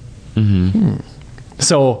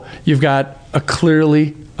 So you've got a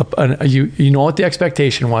clearly, you know what the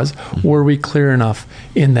expectation was. Were we clear enough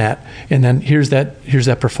in that? And then here's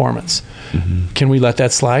that performance. Can we let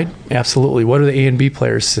that slide? Absolutely. What do the A and B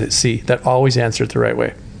players see that always answer it the right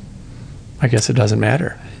way? I guess it doesn't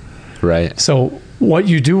matter. Right. So what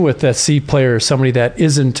you do with that C player, somebody that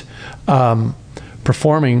isn't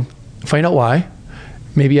performing, find out why.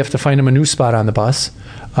 Maybe you have to find them a new spot on the bus.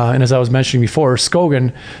 And as I was mentioning before,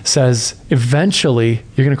 Scogan says eventually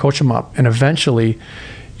you're going to coach them up, and eventually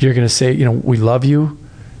you're going to say, we love you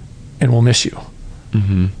and we'll miss you.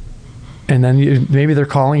 And then maybe they're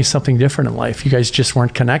calling you something different in life. You guys just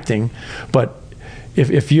weren't connecting. But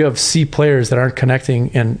if you have C players that aren't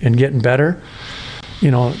connecting and getting better,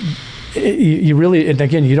 you really, and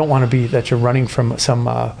again, you don't want to be that you're running from some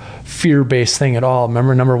fear-based thing at all.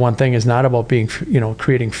 Remember, number one thing is not about being,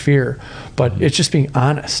 creating fear, but it's just being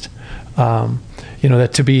honest.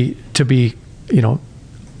 That to be,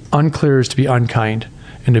 unclear is to be unkind,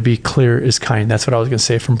 and to be clear is kind. That's what I was going to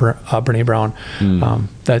say from Brene Brown.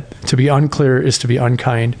 That to be unclear is to be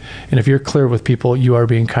unkind, and if you're clear with people, you are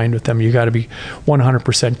being kind with them. You got to be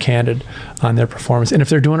 100% candid on their performance, and if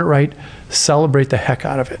they're doing it right, celebrate the heck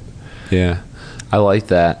out of it. Yeah, I like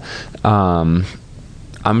that. I'm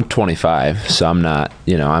 25, so I'm not,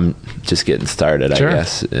 I'm just getting started, Sure. I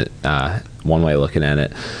guess, one way of looking at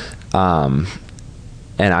it. And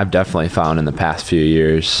I've definitely found in the past few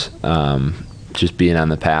years, just being on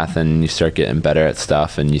the path, and you start getting better at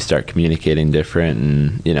stuff, and you start communicating different,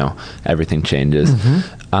 and, everything changes.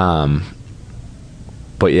 But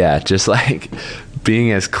yeah, just like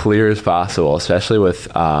being as clear as possible, especially with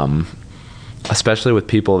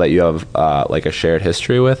people that you have like a shared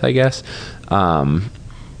history with, I guess,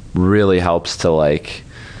 really helps to, like,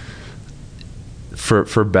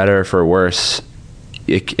 for better or for worse,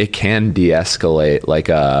 it can de-escalate like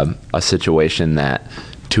a situation that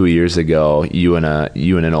 2 years ago you and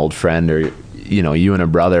an old friend, or you and a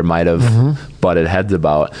brother might have butted heads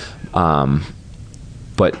about.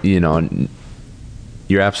 But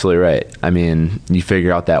you're absolutely right. I mean, you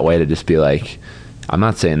figure out that way to just be like, I'm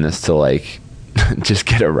not saying this to like just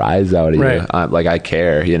get a rise out of right. you. Like, I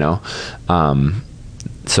care,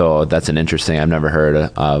 so that's an interesting, I've never heard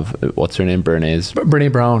of, what's her name?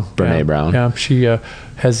 Brene Brown. Brene Brown. Yeah, she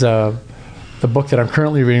has the book that I'm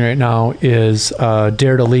currently reading right now is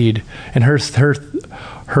Dare to Lead, and her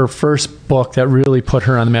first book that really put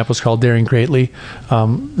her on the map was called Daring Greatly.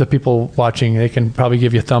 The people watching, they can probably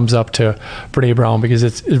give you a thumbs up to Brene Brown, because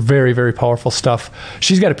it's very, very powerful stuff.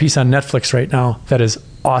 She's got a piece on Netflix right now that is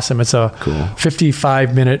awesome. It's a cool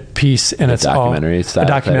 55-minute piece, and it's documentary a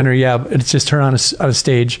documentary. Yeah, it's just her on a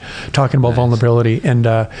stage talking about vulnerability, and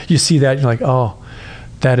you see that, you're like, oh,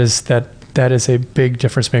 that is a big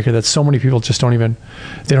difference maker that so many people just don't even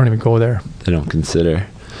go there. They don't consider.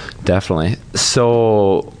 Definitely.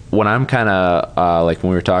 So when I'm kind of like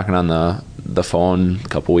when we were talking on the phone a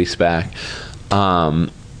couple weeks back, I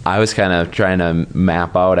was kind of trying to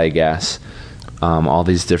map out, I guess, all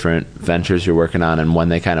these different ventures you're working on, and when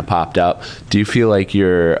they kind of popped up. Do you feel like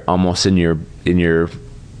you're almost in your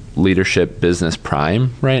leadership business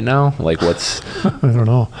prime right now? Like, what's I don't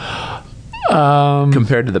know.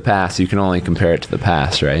 Compared to the past, you can only compare it to the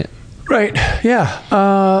past, right? Right.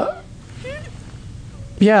 Yeah.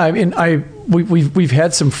 Yeah. I mean, we've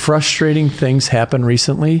had some frustrating things happen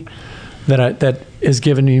recently that has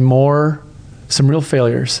given me more some real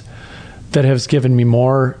failures that has given me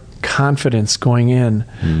more confidence going in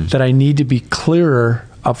that I need to be clearer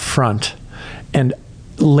up front and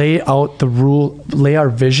lay out lay our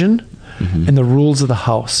vision and the rules of the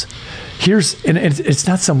house. And it's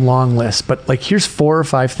not some long list, but like, here's 4 or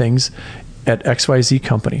 5 things at XYZ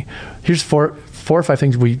company. Here's 4 or 5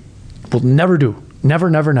 things we will never do.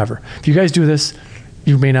 Never, never, never. If you guys do this,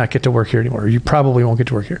 you may not get to work here anymore. You probably won't get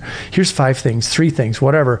to work here. Here's 5 things, 3 things,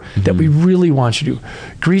 whatever, that we really want you to do.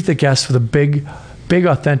 Greet the guests with a big,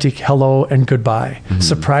 authentic hello and goodbye.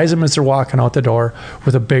 Surprise them as they're walking out the door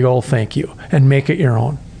with a big old thank you, and make it your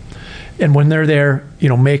own. And when they're there,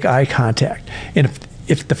 make eye contact. And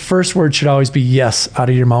if the first word should always be yes out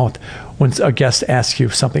of your mouth when a guest asks you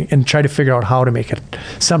something, and try to figure out how to make it.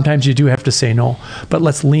 Sometimes you do have to say no, but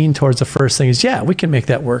let's lean towards the first thing is, yeah, we can make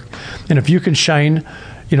that work. And if you can shine,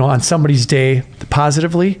 on somebody's day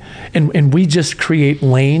positively, and we just create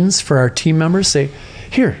lanes for our team members, say,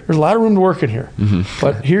 here, there's a lot of room to work in here,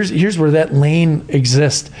 but here's where that lane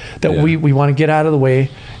exists that we want to get out of the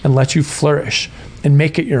way and let you flourish and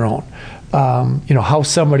make it your own. How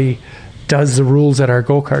somebody does the rules at our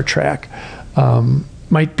go-kart track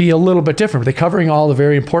might be a little bit different. They're covering all the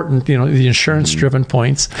very important, the insurance-driven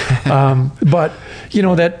points, but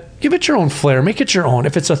that give it your own flair, make it your own.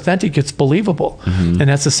 If it's authentic, it's believable, and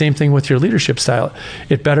that's the same thing with your leadership style.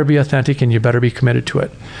 It better be authentic, and you better be committed to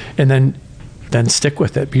it, and then stick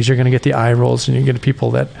with it, because you're going to get the eye rolls, and you get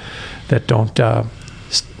people that don't, that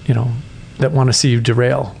want to see you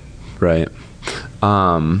derail. Right.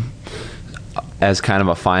 As kind of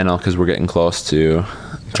a final, because we're getting close to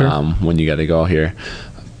when you got to go here,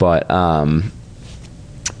 but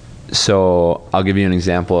so I'll give you an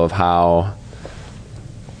example of how.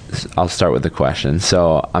 I'll start with the question.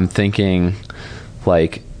 So I'm thinking,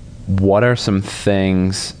 like, what are some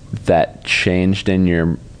things that changed in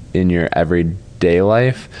your everyday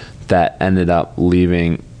life that ended up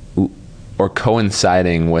leaving or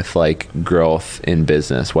coinciding with like growth in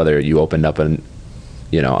business, whether you opened up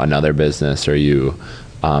another business, or you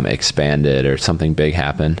expanded, or something big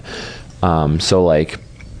happened. So like,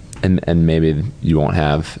 and maybe you won't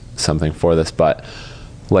have something for this, but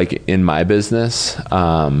like in my business,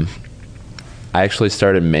 I actually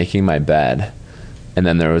started making my bed, and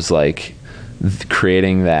then there was like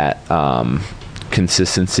creating that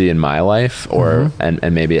consistency in my life, or and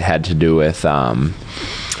maybe it had to do with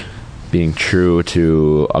being true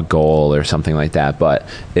to a goal or something like that, but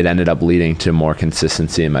it ended up leading to more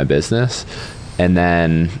consistency in my business. And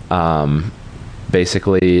then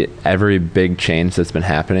basically every big change that's been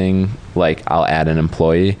happening, like I'll add an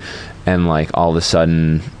employee, and like all of a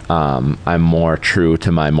sudden I'm more true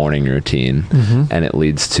to my morning routine, and it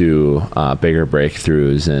leads to bigger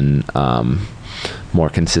breakthroughs and more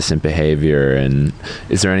consistent behavior. And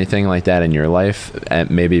is there anything like that in your life, and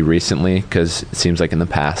maybe recently, because it seems like in the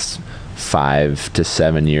past 5 to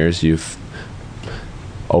 7 years you've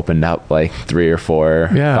opened up like 3 or 4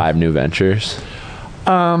 5 new ventures?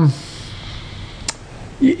 I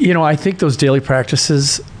think those daily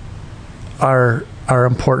practices are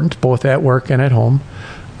important, both at work and at home.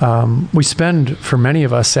 For many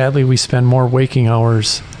of us, sadly, we spend more waking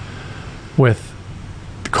hours with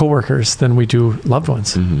coworkers than we do loved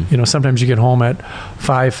ones. Sometimes you get home at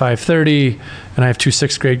 5:30, and I have 2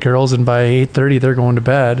 6th grade girls, and by 8:30 they're going to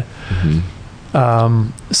bed.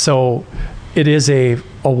 So it is a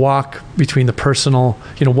walk between the personal,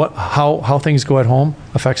 how things go at home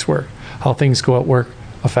affects work. How things go at work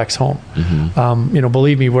affects home.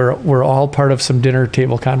 Believe me, we're all part of some dinner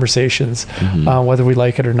table conversations, whether we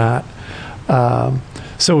like it or not.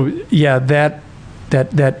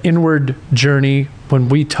 That inward journey, when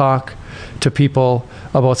we talk to people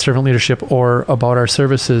about servant leadership or about our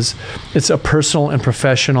services, it's a personal and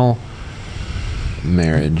professional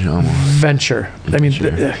marriage almost venture. I mean,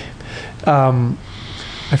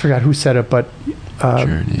 I forgot who said it, but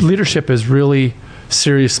leadership is really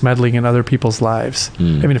serious meddling in other people's lives. I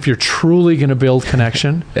mean, if you're truly going to build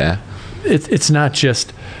connection, it's not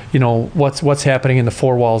just what's happening in the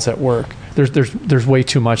 4 walls at work. There's way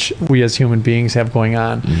too much we as human beings have going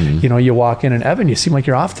on. You walk in, and Evan, you seem like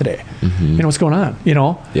you're off today. What's going on?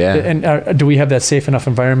 And do we have that safe enough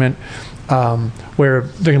environment where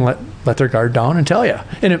they're going to let their guard down and tell you?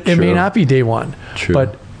 And it may not be day one,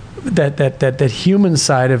 but that human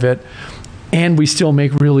side of it. And we still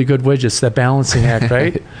make really good widgets, that balancing act,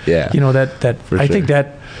 right? I think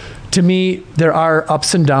that, to me, there are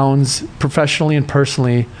ups and downs professionally and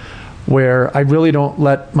personally where I really don't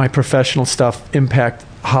let my professional stuff impact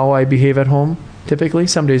how I behave at home, typically.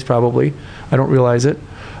 Some days probably. I don't realize it.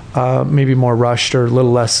 Maybe more rushed or a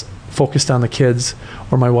little less focused on the kids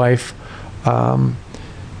or my wife. And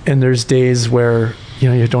there's days where,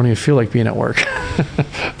 you don't even feel like being at work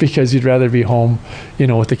because you'd rather be home,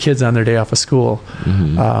 with the kids on their day off of school.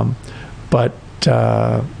 But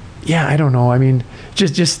I don't know. I mean,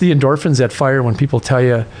 just the endorphins that fire when people tell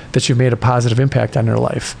you that you've made a positive impact on their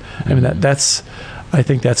life. I mean, I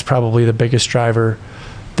think that's probably the biggest driver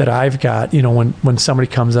that I've got, when somebody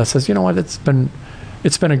comes and says, you know what, it's been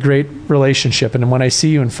a great relationship. And when I see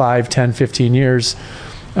you in 5, 10, 15 years,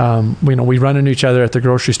 we run into each other at the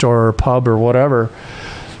grocery store or pub or whatever.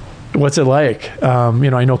 What's it like?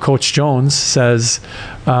 I know Coach Jones says,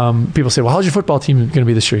 people say, well, how's your football team going to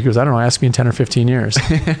be this year? He goes, I don't know. Ask me in 10 or 15 years.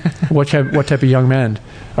 What type of young men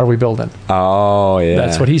are we building? Oh, yeah.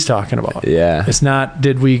 That's what he's talking about. Yeah. It's not,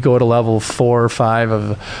 did we go to level 4 or 5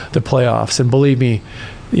 of the playoffs? And believe me,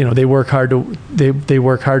 they work hard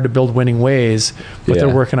to build winning ways, but they're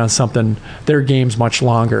working on something. Their game's much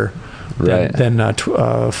longer than a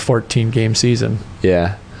 14-game season.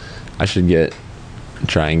 Yeah. I should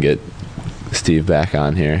try and get Steve back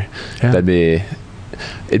on here. Yeah. It'd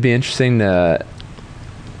be interesting to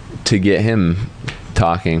get him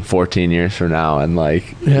talking 14 years from now and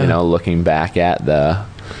looking back at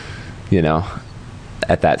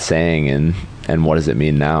at that saying and what does it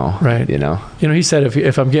mean now? Right. He said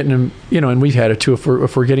if I'm getting him, and we've had it too, if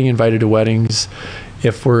we're getting invited to weddings,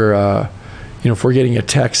 if we're getting a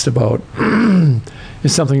text about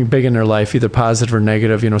something big in their life, either positive or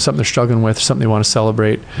negative, something they're struggling with, something they want to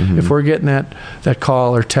celebrate. If we're getting that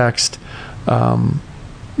call or text, again,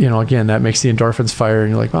 that makes the endorphins fire,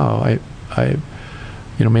 and you're like, oh, I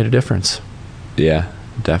made a difference. Yeah,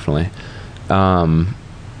 definitely.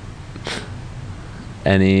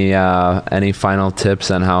 Any final tips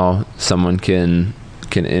on how someone can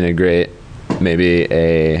integrate maybe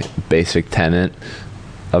a basic tenet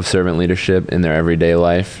of servant leadership in their everyday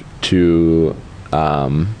life to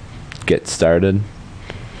get started?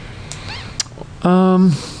 I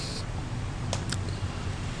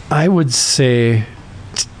would say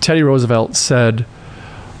Teddy Roosevelt said,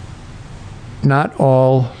 not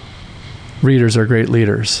all readers are great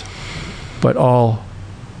leaders, but all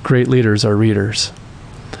great leaders are readers.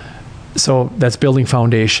 So that's building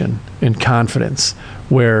foundation and confidence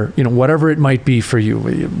where, whatever it might be for you,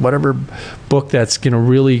 whatever book that's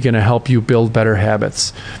really going to help you build better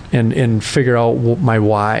habits and figure out my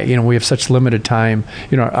why. We have such limited time.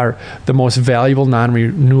 The most valuable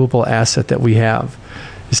non-renewable asset that we have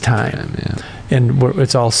is time. Yeah. And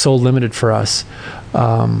it's all so limited for us.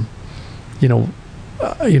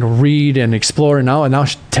 Read and explore. And now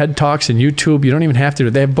TED Talks and YouTube, you don't even have to.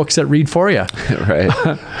 They have books that read for you. Right.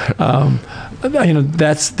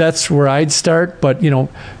 That's where I'd start. But,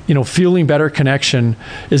 feeling better connection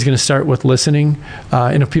is going to start with listening.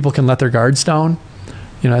 And if people can let their guards down,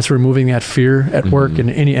 that's removing that fear at work and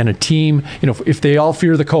a team. If they all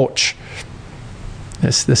fear the coach,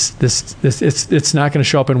 it's not going to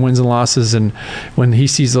show up in wins and losses. And when he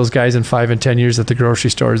sees those guys in 5 and 10 years at the grocery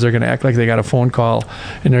stores, they're going to act like they got a phone call,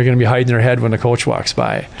 and they're going to be hiding their head when the coach walks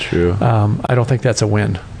by. True. I don't think that's a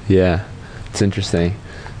win. Yeah, it's interesting.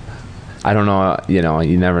 I don't know.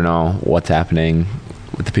 You never know what's happening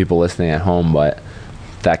with the people listening at home, but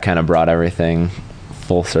that kind of brought everything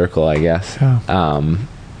full circle, I guess. Yeah.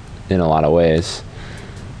 In a lot of ways.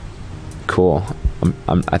 Cool.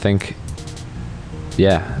 I think.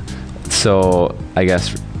 Yeah. So I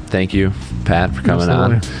guess thank you, Pat, for coming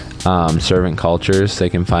on. Servant Cultures, they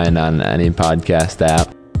can find on any podcast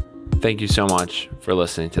app. Thank you so much for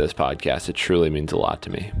listening to this podcast. It truly means a lot to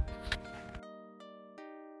me.